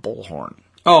through a bullhorn.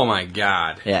 Oh my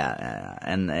god! Yeah,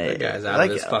 and the guy's out of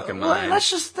his fucking mind. Well, that's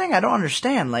just the thing I don't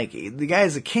understand. Like, the guy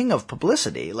is the king of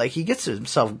publicity. Like, he gets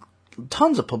himself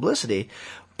tons of publicity,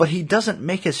 but he doesn't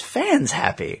make his fans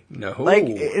happy. No. Like,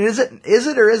 is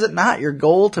it or is it not your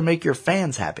goal to make your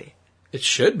fans happy? It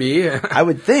should be. I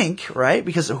would think, right?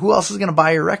 Because who else is going to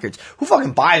buy your records? Who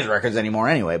fucking buys records anymore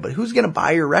anyway? But who's going to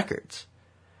buy your records?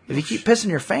 If you keep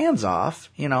pissing your fans off,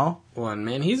 you know. Well, and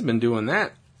man, he's been doing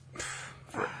that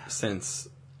since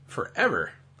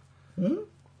forever.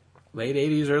 Late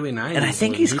 80s, early 90s. And I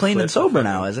think he's clean and sober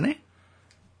now, isn't he?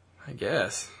 I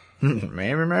guess.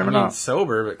 Maybe I mean, not.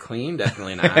 sober, but clean,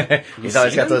 definitely not. He's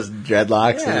always got those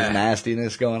dreadlocks and Yeah. his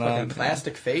nastiness going Fucking on.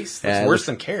 plastic face. Yeah, That's it worse looks-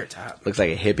 than Carrot Top. Looks like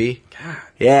a hippie. God.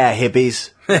 Yeah, hippies.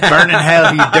 Burning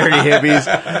hell, you dirty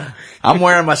hippies. I'm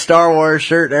wearing my Star Wars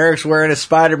shirt. Eric's wearing his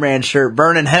Spider-Man shirt.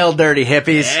 Burning hell, dirty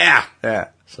hippies. Yeah. Yeah.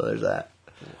 So there's that.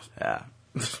 Yeah.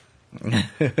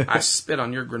 I spit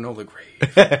on your granola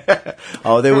grave.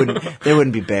 Oh, they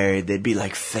wouldn't be buried. They'd be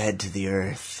like fed to the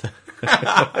earth.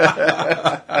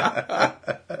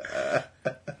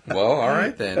 Well, all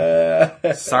right then.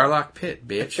 Sarlacc pit,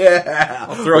 bitch.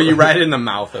 I'll throw you right in the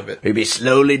mouth of it. They'd be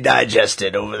slowly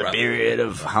digested over the Right. period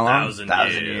of how long?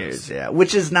 1,000 years. Yeah.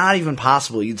 Which is not even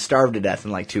possible. You'd starve to death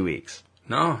in like 2 weeks.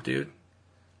 No, dude.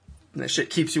 That shit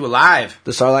keeps you alive.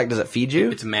 The Sarlacc, does it feed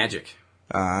you? It's magic.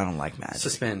 I don't like magic.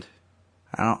 Suspend.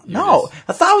 I don't. No,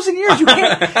 1,000 years. You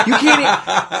can't. You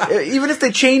can't. Even if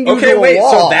they chained you Okay, to a wait,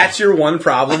 wall. so that's your one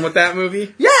problem with that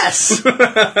movie? Yes. Because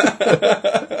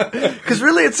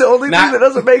really, it's the only thing that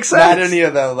doesn't make sense. Not any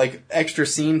of the, like, extra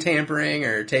scene tampering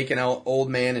or taking out Old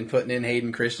Man and putting in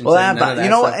Hayden Christensen. Well, None of that you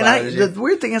know, stuff and bothers you? the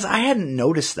weird thing is, I hadn't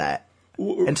noticed that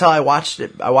until I watched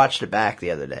it. I watched it back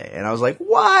the other day, and I was like,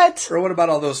 "What?" Or what about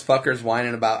all those fuckers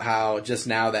whining about how just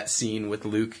now that scene with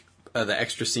Luke, the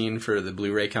extra scene for the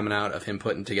Blu-ray coming out of him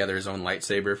putting together his own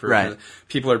lightsaber for Right.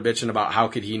 people are bitching about how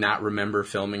could he not remember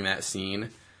filming that scene?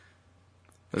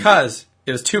 Because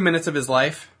it was 2 minutes of his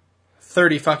life,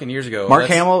 30 fucking years ago. Mark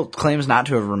Hamill claims not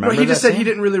to have remembered. Well, he just that said he scene.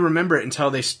 didn't really remember it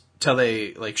until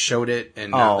they like showed it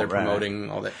and now Oh, they're right. promoting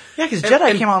all that. Yeah, because And- Jedi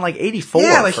and- came out in like '84.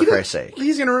 Yeah, like for Christ's sake.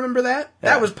 he's gonna remember that. Yeah.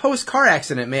 That was post car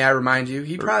accident. May I remind you?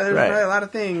 He probably there was Right. probably a lot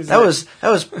of things. That was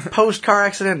post car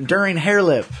accident during hair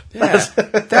lip. yeah.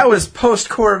 That was post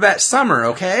Corvette summer.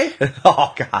 Okay,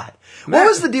 Oh God, what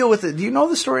was the deal with it? Do you know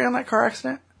the story on that car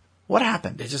accident? What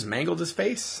happened? it just mangled his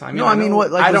face. I mean, No, I mean, know-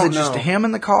 what? Like, I was don't it just know. him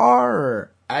in the car,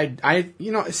 or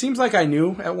you know, it seems like I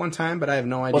knew at one time, but I have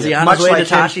no idea. was he on Much his way like to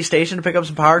Tashi Station to pick up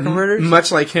some power converters? Much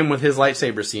like him with his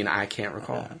lightsaber scene, I can't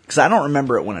recall. Because I don't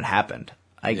remember it when it happened.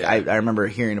 I Yeah. I remember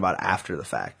hearing about it after the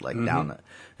fact, like down the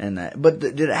and that. But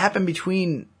did it happen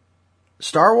between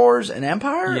Star Wars and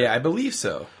Empire? Yeah, I believe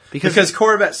so. Because- Because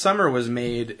Corvette Summer was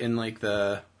made in like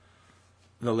the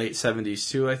late 70s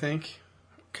too, I think.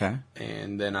 Okay.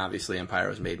 And then obviously Empire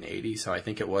was made in 80, so I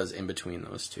think it was in between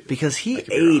those two. Because he I could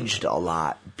be wrong. aged a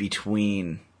lot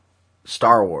between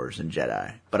Star Wars and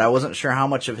Jedi, but I wasn't sure how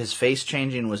much of his face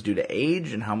changing was due to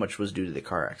age and how much was due to the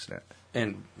car accident.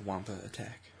 And Wampa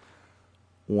Attack.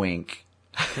 Wink.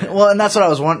 Well, and that's what I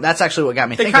was wondering. That's actually what got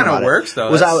me thinking kinda about works, it.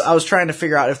 though. Was That's- I was trying to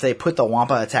figure out if they put the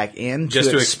Wampa Attack in Just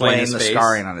to to explain his the face.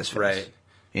 scarring on his face. Right.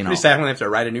 You know, Pretty sad when they have to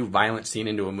write a new violent scene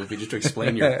into a movie just to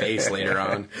explain your face later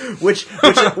on. which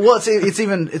well, it's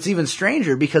even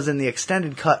stranger because in the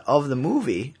extended cut of the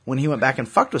movie, when he went back and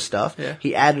fucked with stuff, Yeah.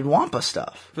 he added Wampa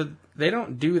stuff. But they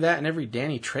don't do that in every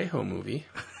Danny Trejo movie.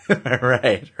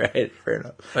 right, fair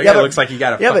enough. Like, it looks like he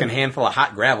got a yeah, fucking but- handful of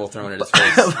hot gravel thrown at his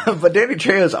face. but Danny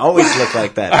Trejo's always looked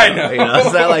like that. I know. You know?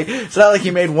 It's not like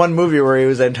he made one movie where he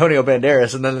was Antonio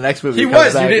Banderas and then the next movie He comes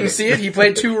was. back You and- didn't see it? He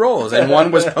played two roles, and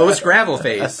one was post gravel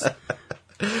face.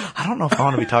 I don't know if I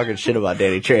want to be talking shit about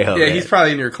Danny Trejo. Yeah, man. he's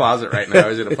probably in your closet right now.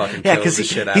 He's gonna fucking yeah, kill because the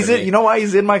shit out he's of in. me. You know why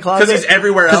he's in my closet? 'Cause he's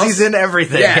everywhere else? Because he's in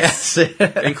everything. Yes. Yes.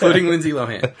 including Lindsay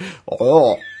Lohan.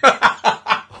 Oh.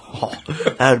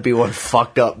 That would be one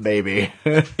fucked up baby.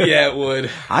 Yeah, it would.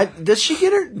 Does she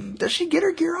get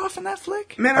her gear off in that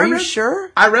flick? Man, Are you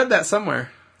sure? I read that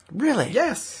somewhere. Really?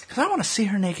 Yes. Because I want to see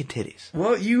her naked titties.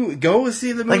 Well, you go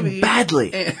see the movie. Like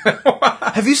badly.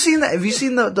 Have you seen that? Have you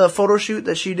seen the photo shoot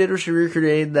that she did where she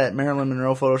recreated that Marilyn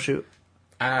Monroe photo shoot?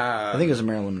 I think it was a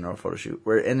Marilyn Monroe photo shoot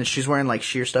and she's wearing like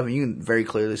sheer stuff and you can very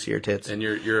clearly see her tits. And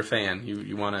you're a fan.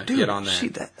 You want to Dude, get on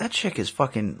that. that chick is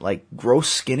fucking like gross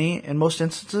skinny in most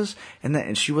instances,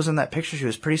 and she was in that picture. She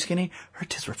was pretty skinny. Her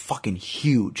tits were fucking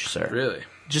huge, sir. Really?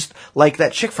 Just like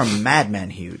that chick from Mad Men,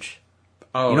 huge.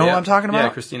 Oh, You know yeah. what I'm talking Yeah,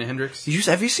 about? Christina Hendricks.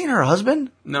 Have you seen her husband?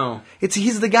 No.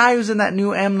 He's the guy who's in that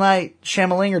new M. Night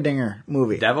Shyamalan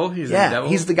movie. Devil? He's yeah, in Devil?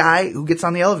 he's the guy who gets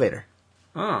on the elevator.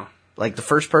 Oh, Like the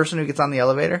first person who gets on the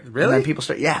elevator. Really? And then people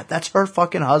start. Yeah, that's her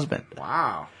fucking husband.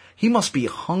 wow. He must be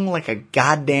hung like a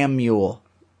goddamn mule.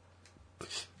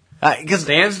 Because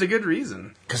Stands to good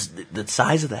reason. the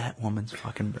size of that woman's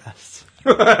fucking breasts.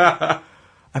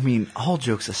 I mean, all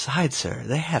jokes aside, sir,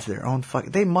 they have their own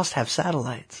they must have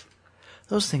satellites.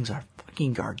 Those things are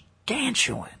fucking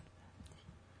gargantuan.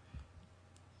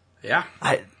 Yeah.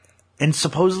 And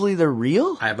supposedly they're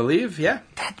real? I believe, yeah.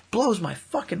 That blows my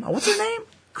fucking mind. What's her name?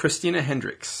 Christina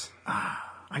Hendricks. I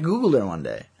Googled her one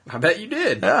day. I bet you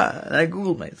did. Yeah, and I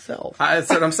Googled myself. That's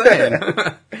what I'm saying.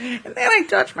 And then I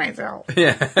touched myself.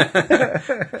 Yeah.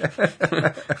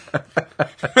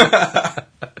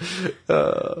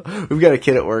 We've got a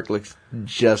kid at work looks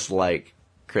just like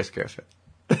Chris Griffin.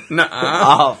 Nuh-uh.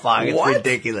 Oh, fuck. It's What?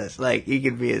 ridiculous. Like, he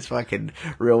could be his fucking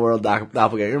real-world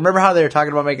doppelganger. Remember how they were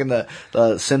talking about making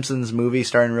the Simpsons movie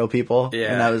starring real people?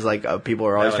 Yeah. And that was like, people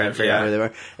were always That trying would to figure have- out who they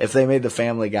were. If they made the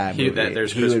Family Guy movie,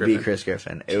 there's he Chris would be Griffin. Chris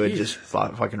Griffin. It would just Jesus.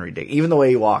 fucking ridiculous. Even the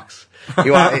way he walks. He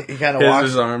kind of walks.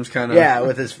 His arms kind of... Yeah,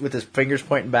 with his fingers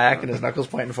pointing back and his knuckles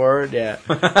pointing forward. Yeah.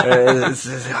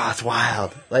 It's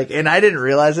wild. Like, and I didn't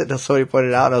realize it until somebody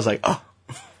pointed it out, and I was like, oh.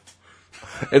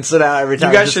 And so now every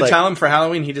time You I'm guys just should like, tell him for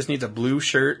Halloween he just needs a blue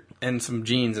shirt and some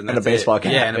jeans and that's a baseball it.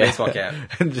 cap. Yeah, and a baseball cap.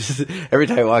 And just every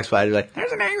time he walks by, he's like,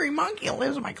 "There's an angry monkey that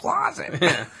lives in my closet."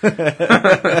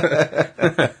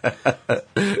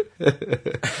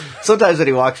 Sometimes when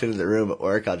he walks into the room at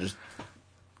work, I'll just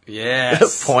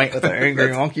Yes. point with an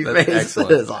angry monkey that's face.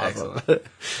 excellent. It's awesome.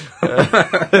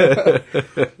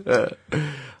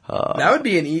 That would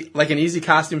be an easy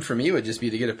costume for me would just be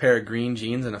to get a pair of green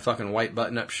jeans and a fucking white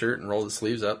button-up shirt and roll the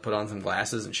sleeves up, put on some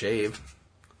glasses and shave.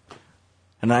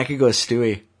 And then I could go as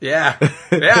Stewie Yeah.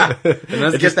 Yeah. And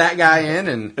let's get that guy in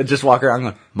and... and just walk around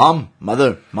going, "Mom,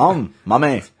 mother, mom,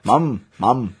 mommy, mom,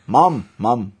 mom, mom,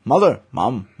 mom, mother,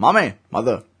 mom, mommy,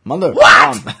 mother, mother,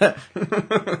 mom."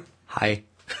 Hi.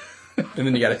 And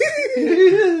then you gotta...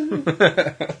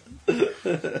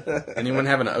 Anyone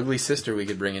have an ugly sister we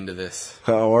could bring into this?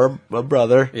 Or a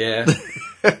brother. Yeah.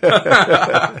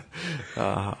 I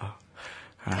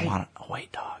want a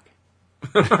white dog.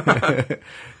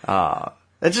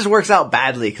 That just works out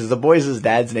badly because the boys'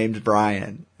 dad's name's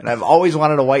Brian. And I've always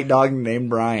wanted a white dog named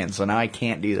Brian, so now I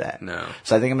can't do that. No.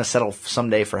 So I think I'm going to settle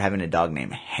someday for having a dog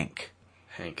named Hank.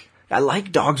 Hank. I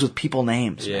like dogs with people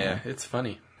names. Yeah, Man. it's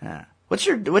funny. Yeah. What's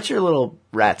your little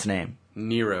rat's name?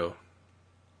 Nero.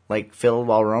 Like Phil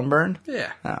while Rome burned?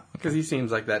 Yeah. Oh, Because he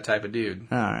seems like that type of dude.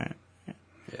 all right. Yeah.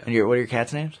 And what are your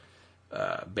cats' names?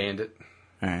 Bandit.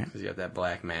 All right. Because you got that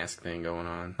black mask thing going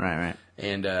on. Right.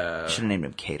 And, Should have named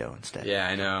him Kato instead. yeah,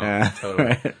 I know. Yeah. Totally.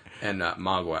 Right. And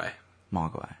Mogwai.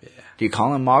 Mogwai. Yeah. Do you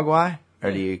call him Mogwai?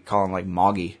 Or do you call him like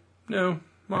Moggy? No,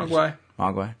 Mogwai.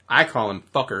 Mogwai? I call him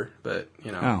fucker, but,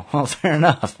 you know. Oh, well, fair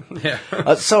enough. Yeah.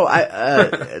 So,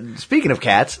 speaking of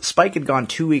cats, Spike had gone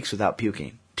 2 weeks without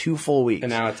puking. 2 full weeks.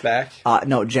 And now it's back?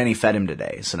 No, Jenny fed him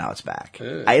today, so now it's back.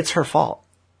 Ugh. It's her fault.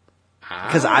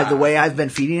 Because the way I've been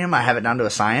feeding him, I have it down to a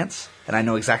science, and I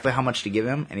know exactly how much to give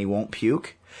him, and he won't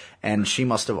puke. And she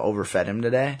must have overfed him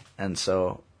today. And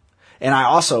so, and I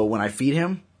also, when I feed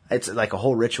him, it's like a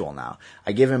whole ritual now.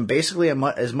 I give him basically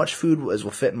as much food as will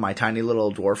fit in my tiny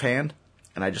little dwarf hand,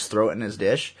 and I just throw it in his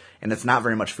dish, and it's not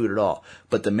very much food at all.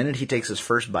 But the minute he takes his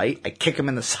first bite, I kick him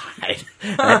in the side,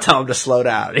 and I tell him to slow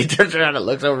down. He turns around and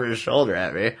looks over his shoulder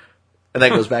at me, and then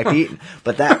goes back to eating.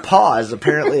 But that pause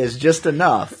apparently is just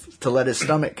enough to let his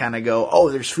stomach kind of go,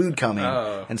 oh, there's food coming,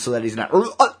 and so that he's not,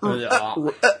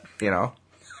 you know?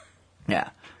 Yeah.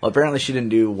 Well, apparently she didn't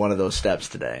do one of those steps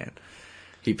today.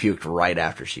 He puked right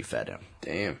after she fed him.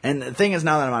 Damn. And the thing is,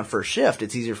 now that I'm on first shift,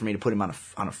 it's easier for me to put him on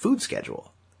a food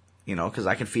schedule. You know, because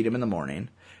I can feed him in the morning,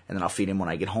 and then I'll feed him when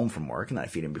I get home from work, and then I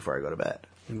feed him before I go to bed.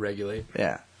 And regulate.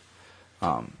 Yeah.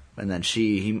 And then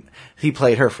he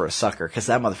played her for a sucker, because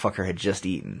that motherfucker had just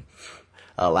eaten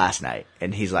last night.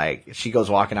 And he's like, she goes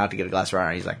walking out to get a glass of water,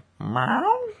 and he's like,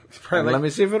 meow. Probably Let me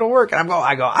see if it'll work. And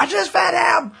I go, I just fed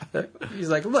him. He's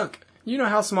like, look, you know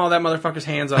how small that motherfucker's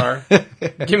hands are.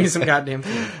 Give me some goddamn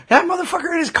food. That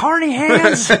motherfucker in his carny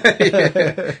hands.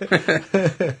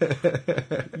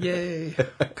 Yay.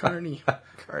 Carney.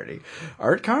 Carney.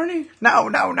 Art Carney?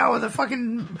 No, the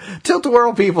fucking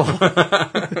Tilt-A-Whirl people.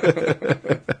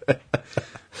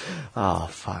 Oh,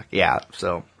 fuck. Yeah,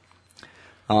 so.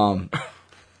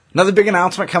 Another big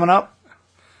announcement coming up.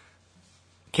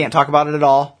 Can't talk about it at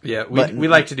all. Yeah, we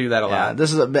like to do that a Yeah, lot.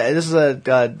 this is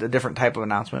a different type of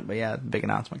announcement, but yeah, big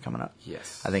announcement coming up.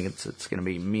 Yes. I think it's going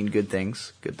to mean good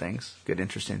things, good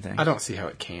interesting things. I don't see how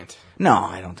it can't. No,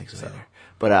 I don't think so either.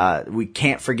 But we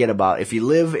can't forget about, if you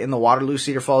live in the Waterloo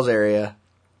Cedar Falls area,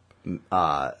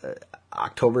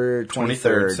 October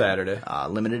 23rd. Saturday.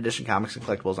 Limited edition comics and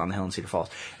collectibles on the hill in Cedar Falls.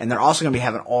 And they're also going to be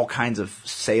having all kinds of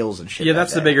sales and shit. Yeah,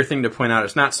 that's the bigger thing to point out.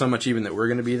 It's not so much even that we're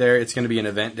going to be there. It's going to be an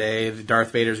event day.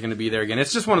 Darth Vader's going to be there again.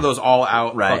 It's just one of those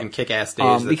all-out fucking kick-ass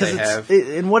days that because they have.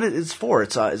 And what it's for?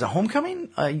 It's is a homecoming?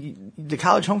 The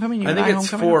college homecoming? I think it's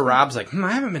for Rob's like,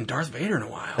 I haven't been Darth Vader in a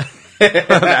while. I think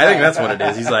that's what it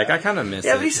is. He's like, I kind of miss it.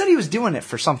 Yeah, but he said he was doing it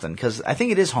for something, because I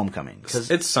think it is homecoming. Cause,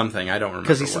 it's something. I don't remember.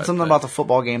 Because he said something about the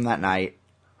football game that night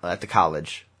at the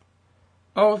college.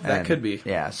 Oh, that could be.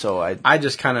 Yeah, so I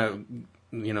just kind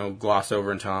of, gloss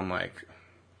over until I'm like,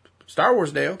 Star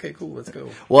Wars Day. Okay, cool, let's go.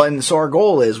 Well, and so our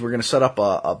goal is we're going to set up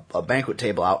a banquet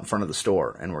table out in front of the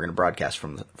store, and we're going to broadcast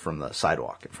from the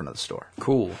sidewalk in front of the store.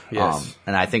 Cool. Yes.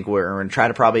 And I think we're going to try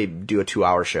to probably do a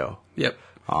 2-hour show. Yep.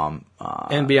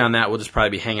 And beyond that, we'll just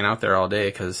probably be hanging out there all day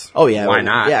because why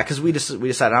not? Yeah, because we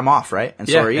decided I'm off, right? And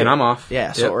so are you. And I'm off.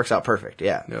 Yeah, so it works out perfect.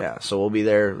 Yeah, yeah. So we'll be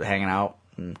there hanging out,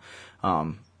 and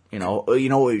you know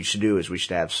what we should do is we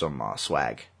should have some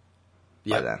swag.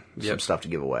 By then, some stuff to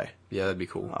give away. Yeah, that'd be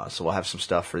cool. So we'll have some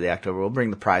stuff for the October. We'll bring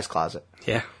the prize closet.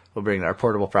 Yeah, we'll bring our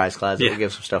portable prize closet. We'll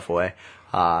give some stuff away,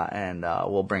 and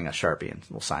we'll bring a Sharpie and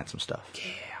we'll sign some stuff.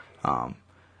 Yeah.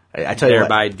 I tell you what,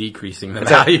 thereby decreasing the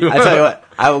value. I tell you what,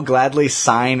 I will gladly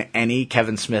sign any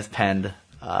Kevin Smith penned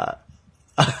a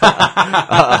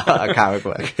comic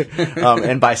book.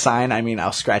 And by sign, I mean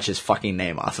I'll scratch his fucking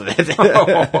name off of it.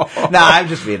 No, I'm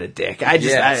just being a dick. I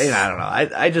don't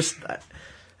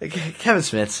know. Kevin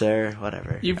Smith, sir,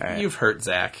 whatever. You've hurt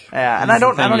Zach. Yeah, and I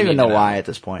don't even know why at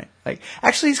this point. Like,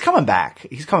 actually, he's coming back.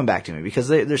 He's coming back to me because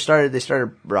they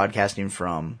started broadcasting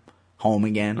from home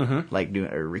again, like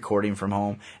recording from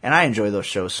home, and I enjoy those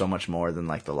shows so much more than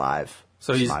like the live.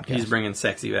 So he's bringing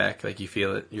sexy back, like you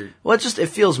feel it. Well, it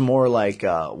feels more like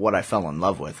what I fell in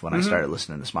love with when I started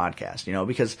listening to this podcast.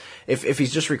 Because if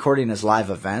he's just recording his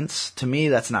live events, to me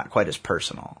that's not quite as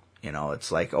personal.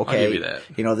 It's like, okay, I'll give you that.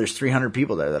 There's 300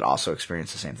 people there that also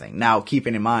experience the same thing. Now,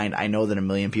 keeping in mind, I know that 1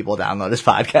 million people download his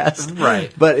podcast.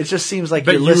 Right. But it just seems like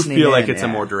you're listening feel like it's a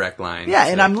more direct line. Yeah,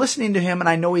 and I'm listening to him, and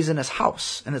I know he's in his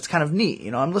house, and it's kind of neat.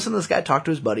 I'm listening to this guy talk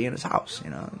to his buddy in his house,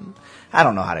 I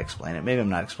don't know how to explain it. Maybe I'm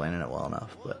not explaining it well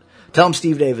enough, but tell him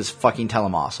Steve Dave is fucking Tell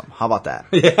Him Awesome. How about that?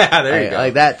 Yeah, there you go.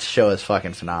 Like, that show is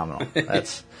fucking phenomenal.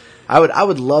 I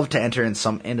would love to enter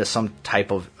into some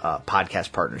type of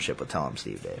podcast partnership with Tell Him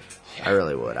Steve Dave. Yeah. I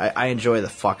really would. I enjoy the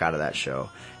fuck out of that show,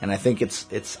 and I think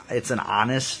it's an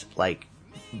honest, like,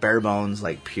 bare bones,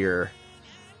 like, pure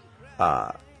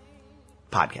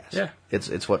podcast. Yeah,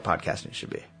 it's what podcasting should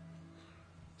be.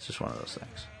 It's just one of those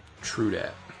things. True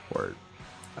that. Word.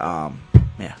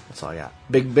 Yeah, that's all I got.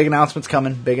 Big announcements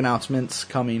coming. Big announcements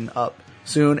coming up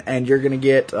soon, and you're gonna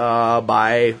get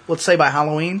by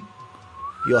Halloween.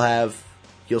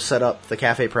 You'll set up the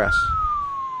Cafe Press.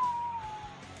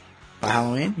 By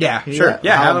Halloween? Yeah, sure.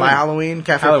 Yeah, Halloween. By Halloween,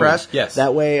 Cafe Press. Yes.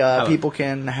 That way people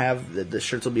can have the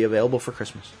shirts will be available for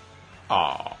Christmas.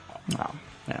 Oh.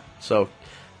 Yeah. So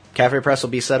Cafe Press will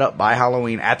be set up by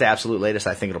Halloween at the absolute latest.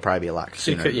 I think it'll probably be a lot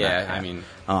sooner.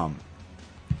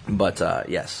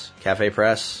 Yes, Cafe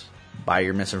Press, buy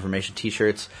your Misinformation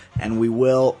t-shirts, and we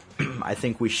will, I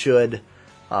think we should,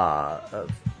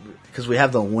 because we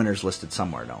have the winners listed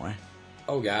somewhere, don't we?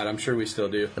 Oh God, I'm sure we still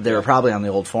do. They were probably on the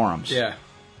old forums. Yeah.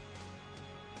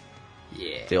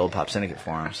 The old Pop Syndicate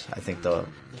forums. I think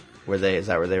is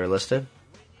that where they were listed?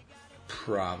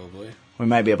 Probably. We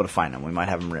might be able to find them. We might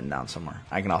have them written down somewhere.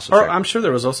 I can also check. I'm sure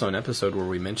there was also an episode where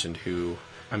we mentioned who.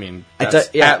 I mean,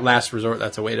 at last resort,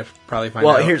 that's a way to probably find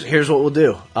out. Well, here's what we'll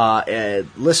do,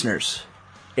 listeners.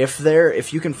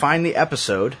 If you can find the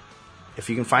episode,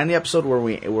 where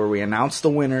we announce the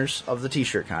winners of the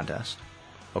T-shirt contest,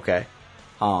 okay,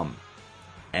 and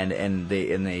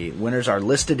the winners are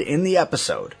listed in the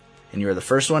episode, and you're the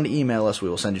first one to email us, we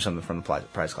will send you something from the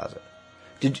prize closet.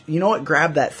 You know what?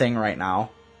 Grab that thing right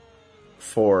now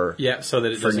for so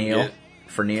that it doesn't get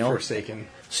forsaken,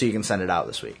 so you can send it out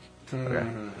this week. Okay.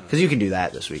 Because you can do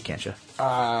that this week, can't you?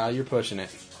 You're pushing it.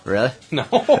 Really? No.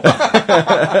 You're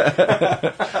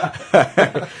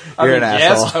an asshole.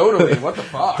 Yes, totally. What the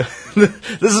fuck?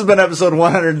 This has been episode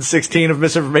 116 of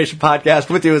Misinformation Podcast.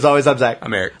 With you, as always, I'm Zach.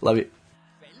 I'm Eric. Love you.